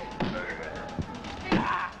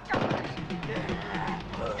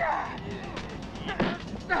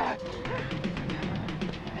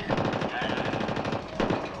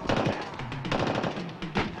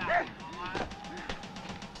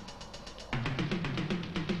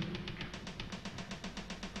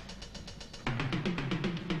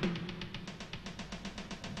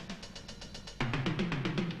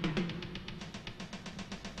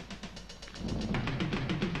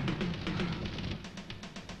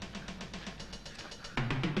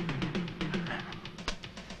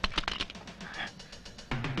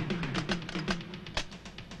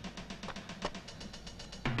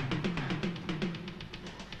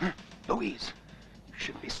 Louise, you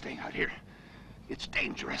shouldn't be staying out here. It's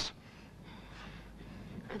dangerous.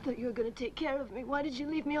 I thought you were going to take care of me. Why did you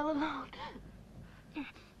leave me all alone?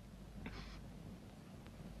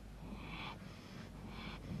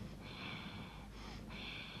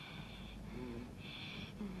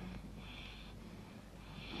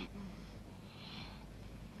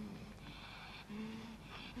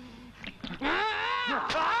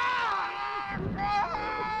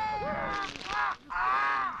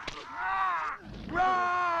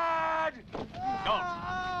 Run! Don't.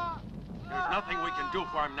 There's nothing we can do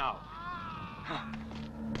for him now.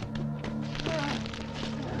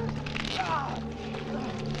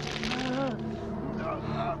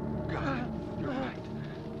 God, you're right.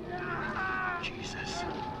 Jesus.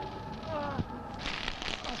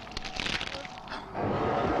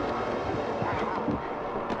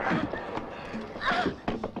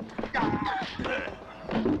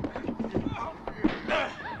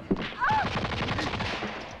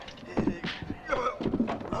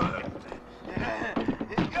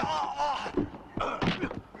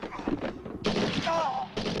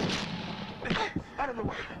 Out of the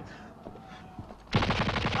way.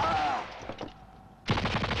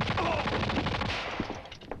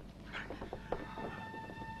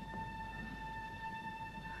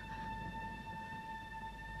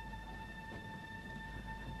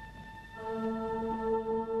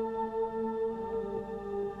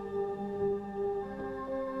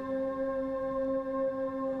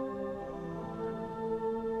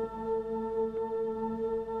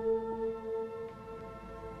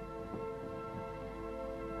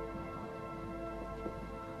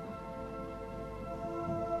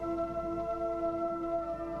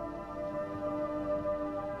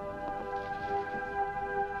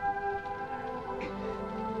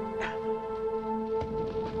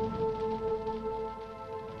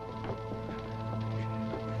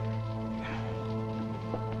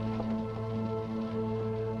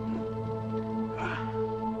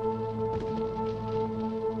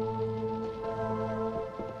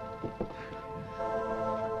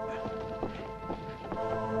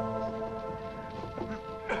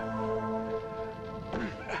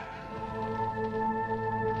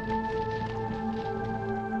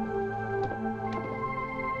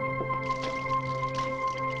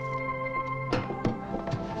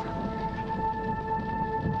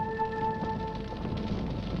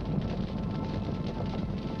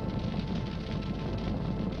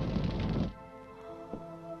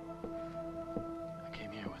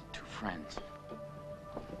 friends.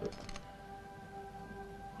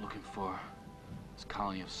 Looking for this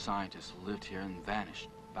colony of scientists who lived here and vanished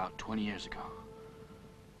about 20 years ago.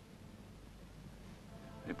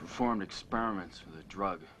 They performed experiments with a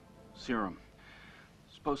drug Serum.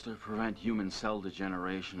 Supposed to prevent human cell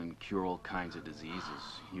degeneration and cure all kinds of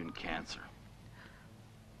diseases, even cancer.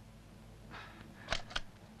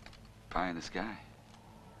 Pie in the sky.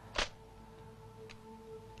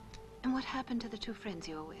 And what happened to the two friends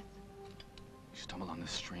you were with? We stumbled on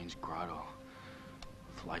this strange grotto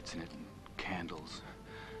with lights in it and candles.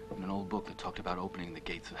 In an old book that talked about opening the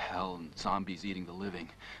gates of hell and zombies eating the living.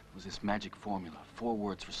 There was this magic formula, 4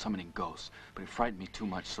 words for summoning ghosts, but it frightened me too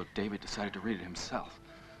much, so David decided to read it himself.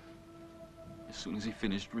 As soon as he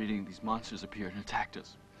finished reading, these monsters appeared and attacked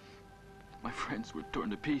us. My friends were torn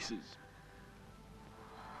to pieces.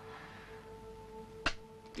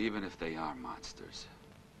 Even if they are monsters,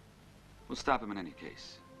 we'll stop them in any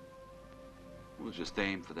case. We'll just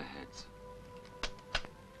aim for the heads.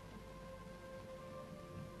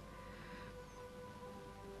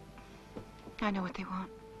 I know what they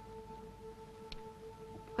want.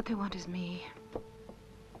 What they want is me.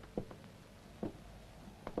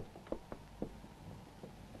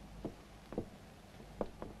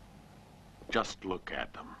 Just look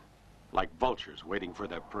at them. Like vultures waiting for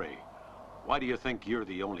their prey. Why do you think you're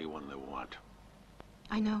the only one they want?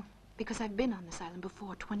 I know, because I've been on this island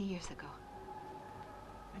before, 20 years ago.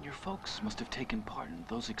 And your folks must have taken part in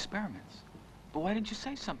those experiments. But why didn't you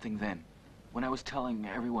say something then, when I was telling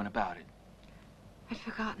everyone about it? I'd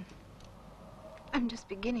forgotten. I'm just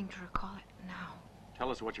beginning to recall it now. Tell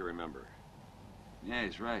us what you remember. Yeah,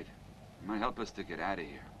 he's right. It might help us to get out of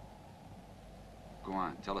here. Go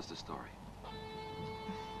on, tell us the story.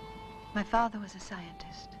 My father was a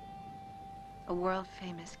scientist, a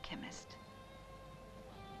world-famous chemist.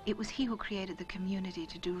 It was he who created the community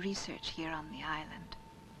to do research here on the island.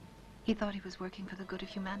 He thought he was working for the good of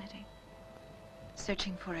humanity,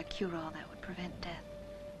 searching for a cure-all that would prevent death.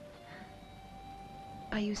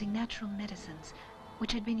 By using natural medicines,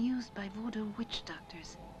 which had been used by voodoo witch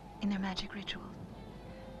doctors in their magic rituals.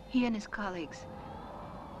 He and his colleagues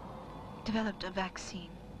developed a vaccine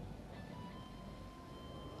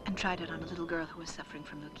and tried it on a little girl who was suffering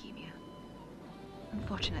from leukemia.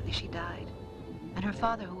 Unfortunately, she died, and her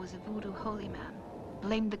father, who was a voodoo holy man,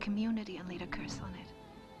 blamed the community and laid a curse on it.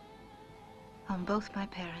 On both my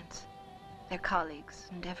parents, their colleagues,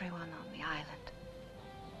 and everyone on the island.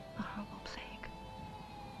 A horrible plague.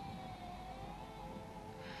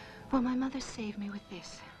 Well, my mother saved me with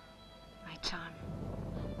this, my charm.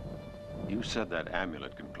 You said that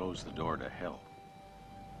amulet can close the door to hell.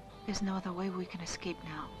 There's no other way we can escape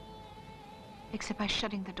now, except by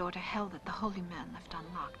shutting the door to hell that the holy man left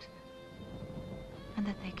unlocked, and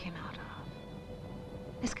that they came out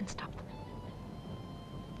of. This can stop them.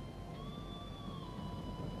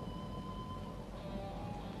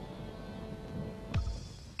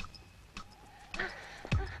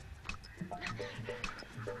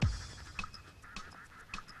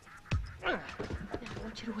 Now, I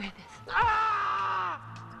want you to wear this.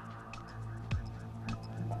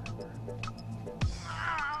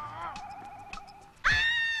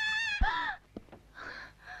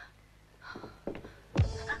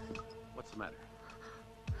 What's the matter?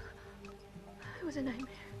 It was a nightmare.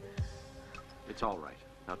 It's all right.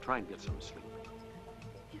 Now try and get some sleep.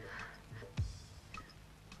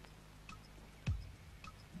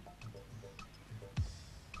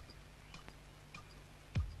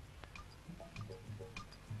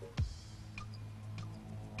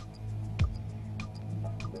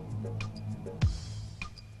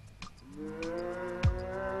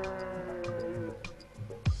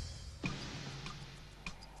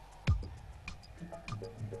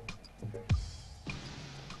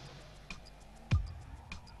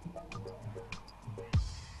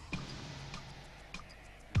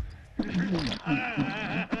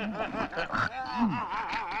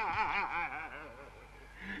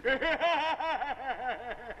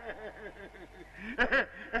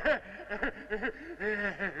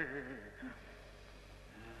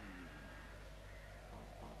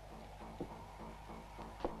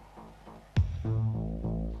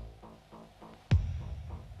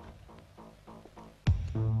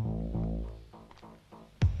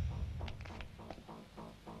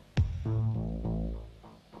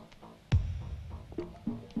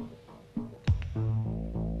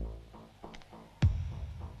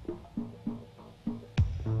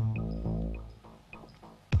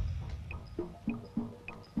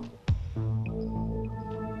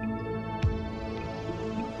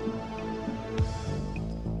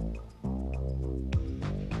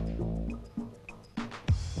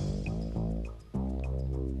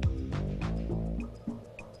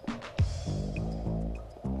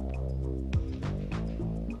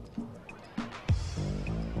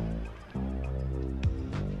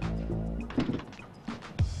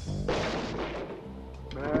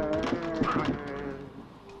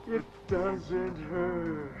 doesn't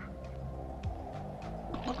hurt.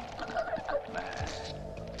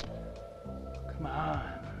 Come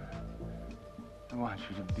on. I want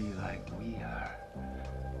you to be like we are.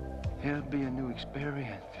 It'll be a new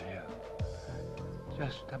experience for you.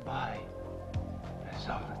 Just a bite. That's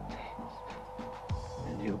all it takes.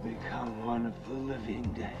 And you'll become one of the living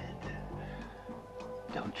dead.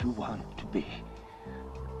 Don't you want to be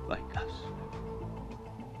like us?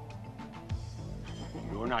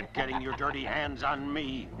 You're not getting your dirty hands on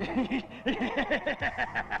me.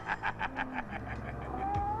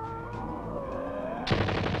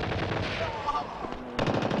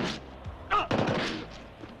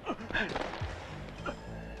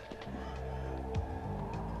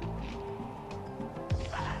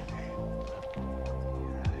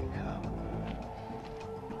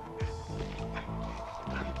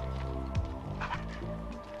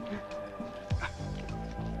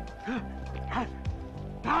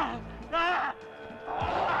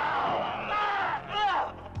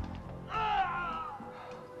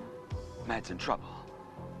 Mad's in trouble.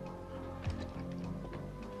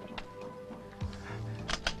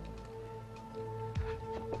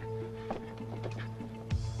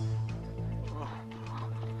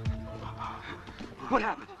 What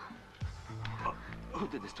happened? Who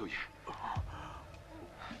did this to you?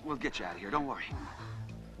 We'll get you out of here, don't worry.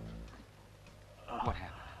 What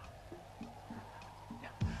happened?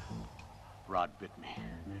 Rod bit me.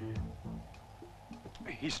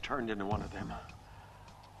 He's turned into one of them.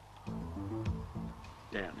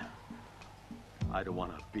 Dan, I don't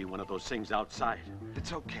want to be one of those things outside.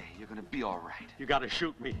 It's okay. You're gonna be all right. You gotta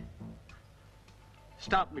shoot me.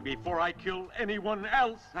 Stop me before I kill anyone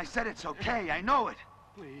else. I said it's okay. I know it.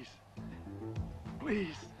 Please.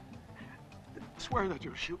 Please. Swear that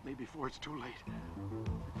you'll shoot me before it's too late.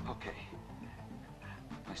 Okay.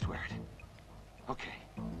 I swear it. Okay.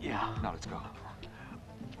 Yeah. Now let's go.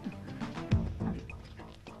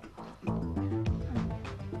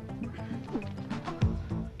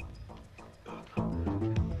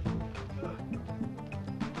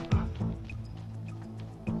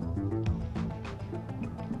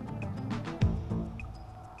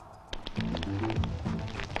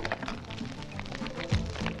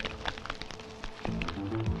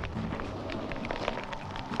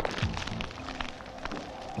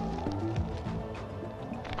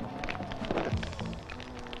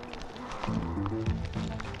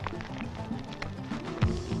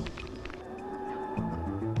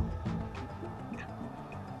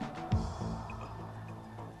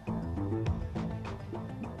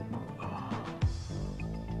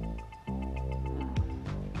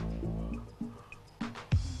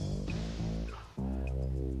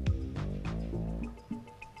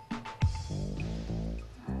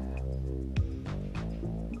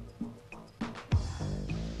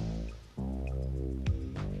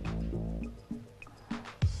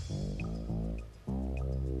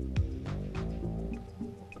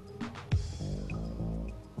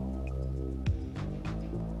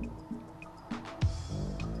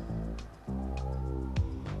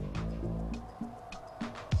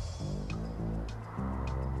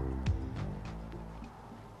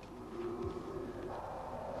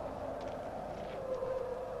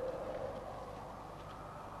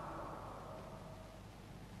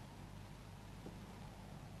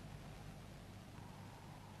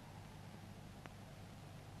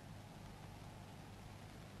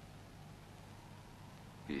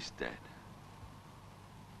 He's dead.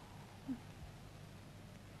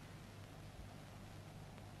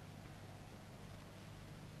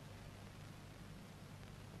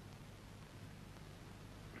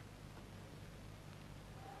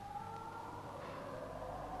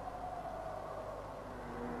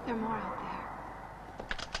 There are more out there.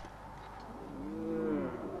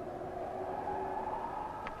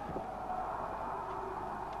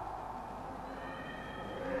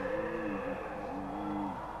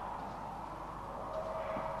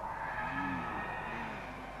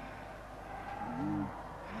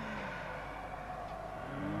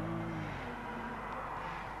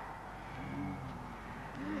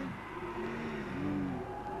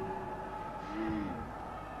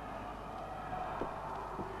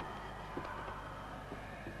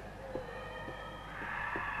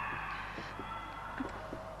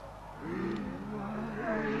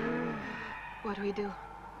 What do we do?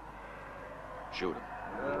 Shoot him.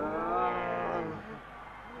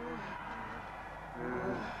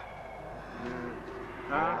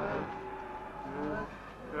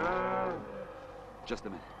 Just a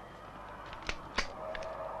minute.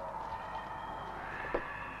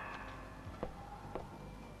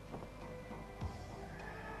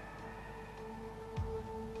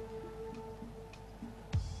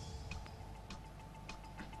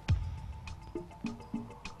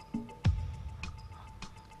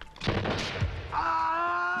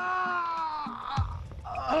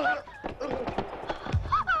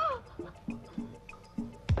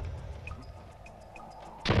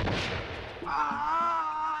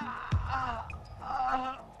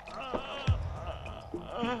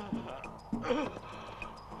 I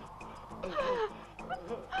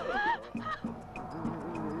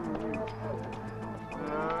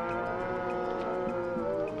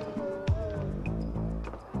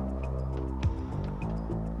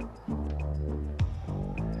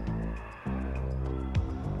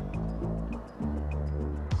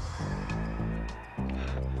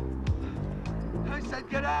said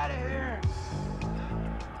get out of here!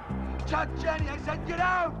 Chuck, Jenny, I said get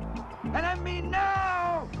out! And I mean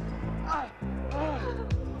now!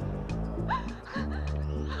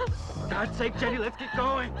 For God's sake, Jenny, let's get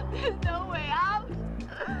going. There's no way out.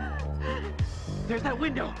 There's that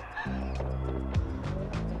window.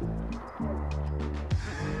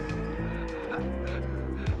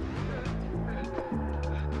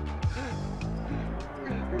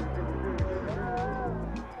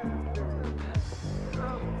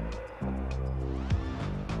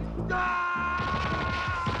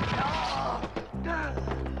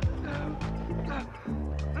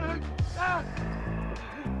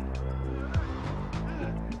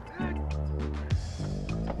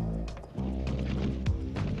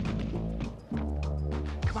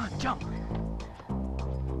 Come on, jump.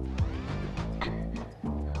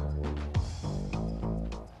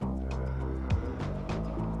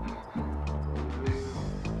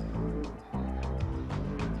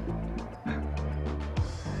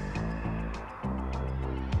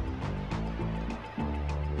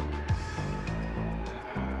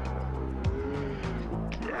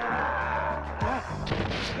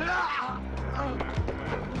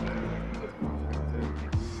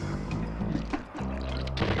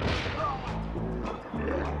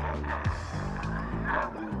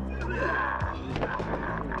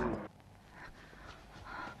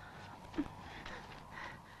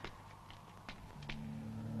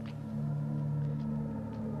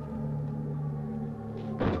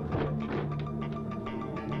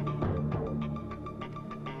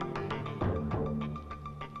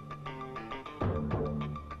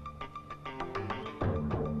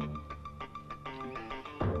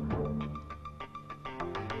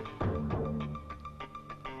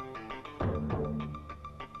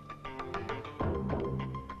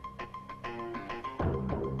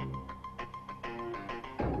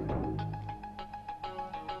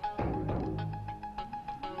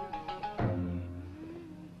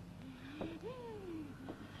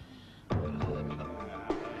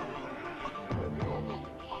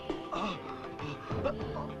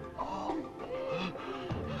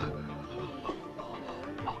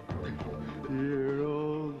 Your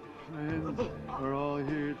old friends are all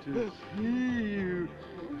here to see you,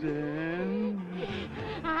 Dan.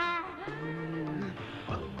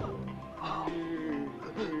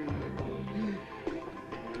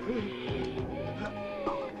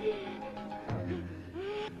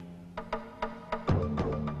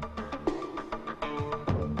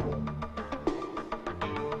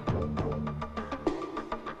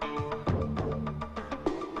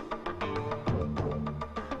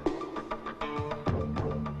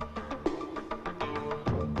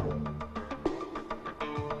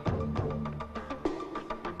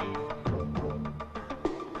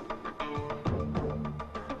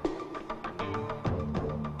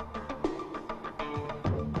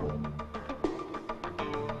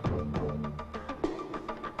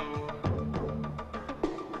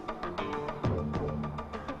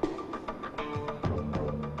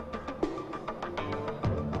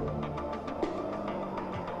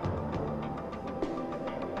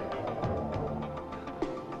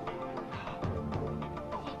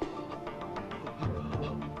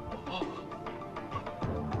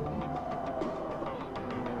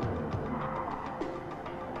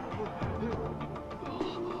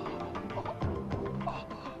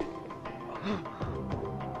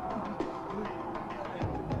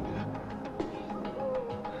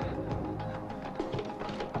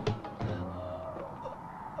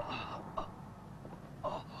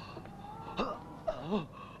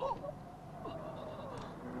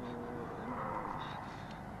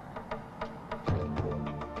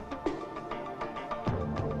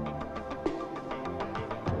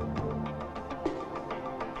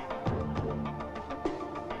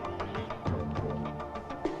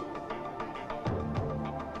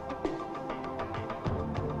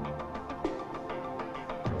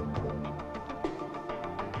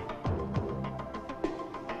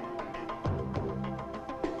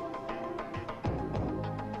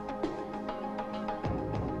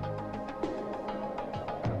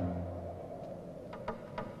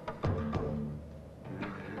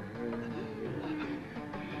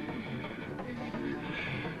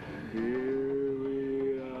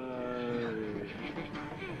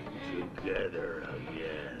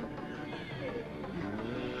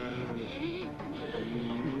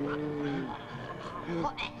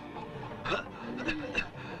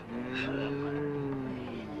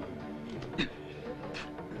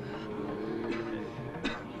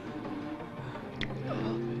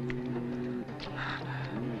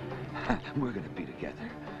 We're gonna be together.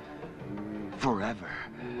 Forever.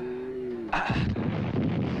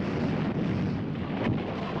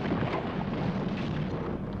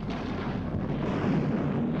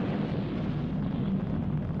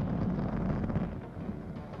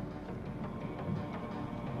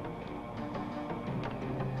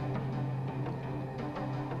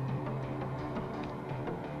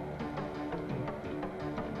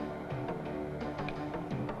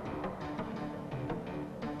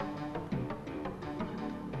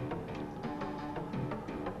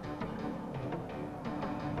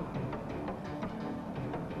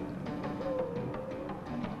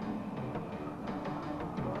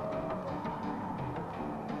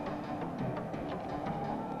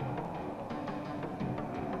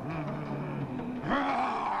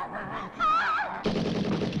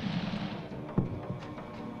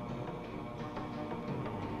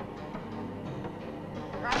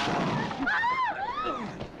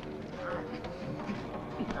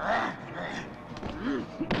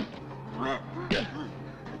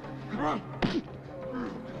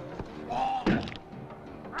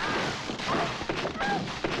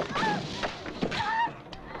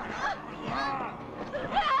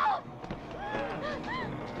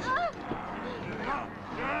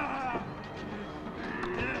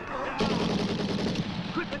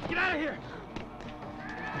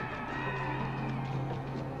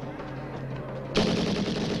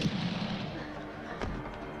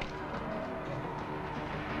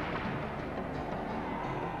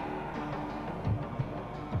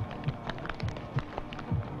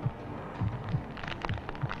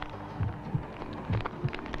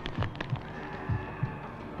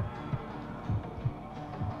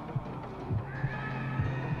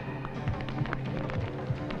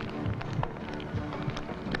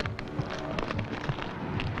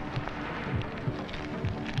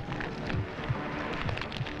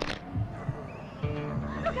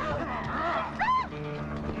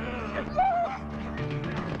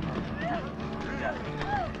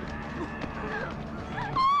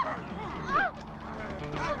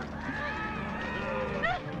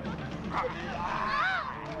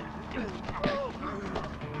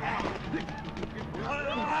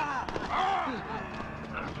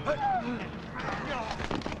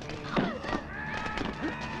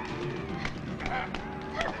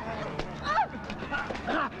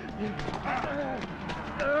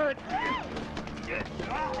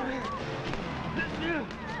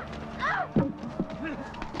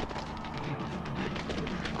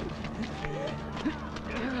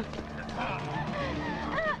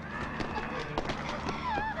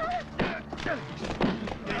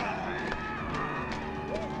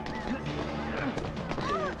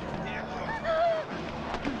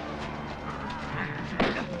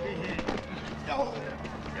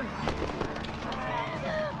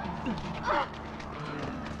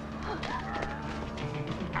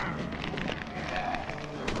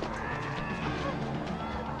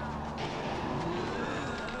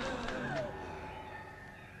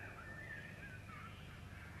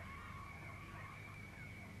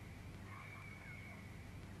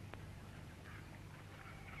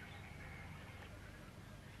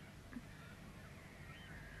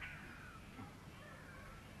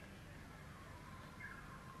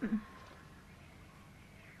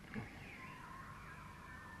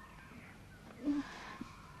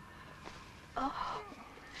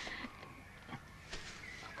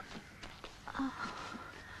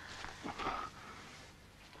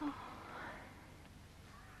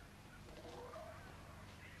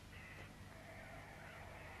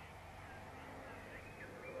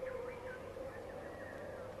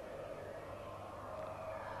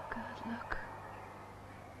 Look.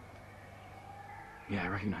 Yeah, I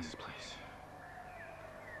recognize this place.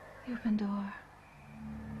 The open door.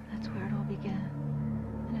 That's where it all began.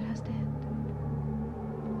 And it has to end.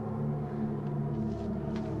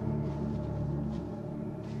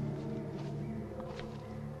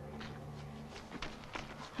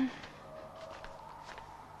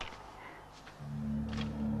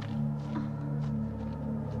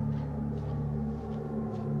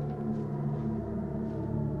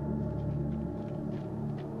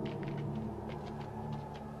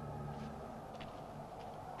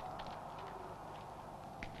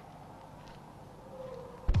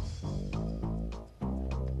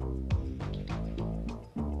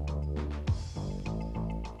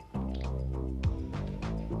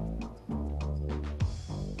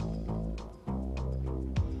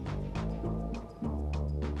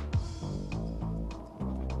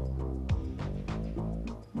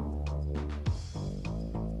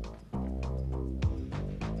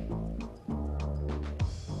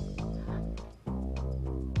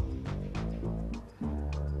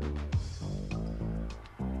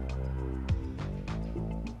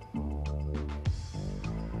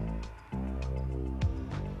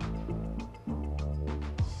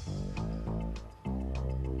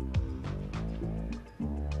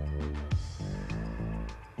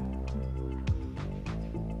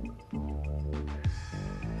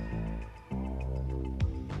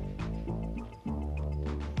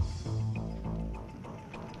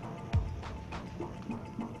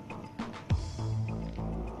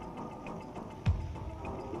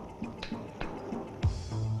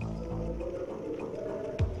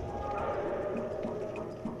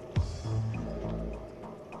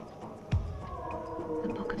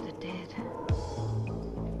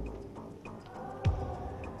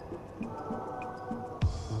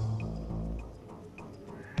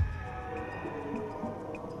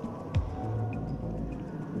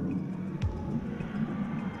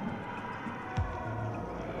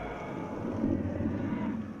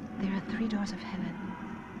 doors of heaven,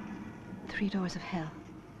 3 doors of hell.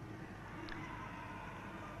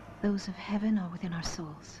 Those of heaven are within our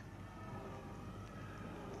souls.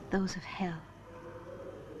 Those of hell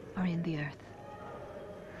are in the earth.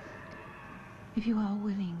 If you are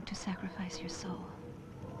willing to sacrifice your soul,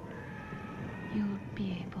 you'll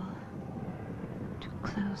be able to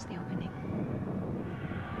close the opening.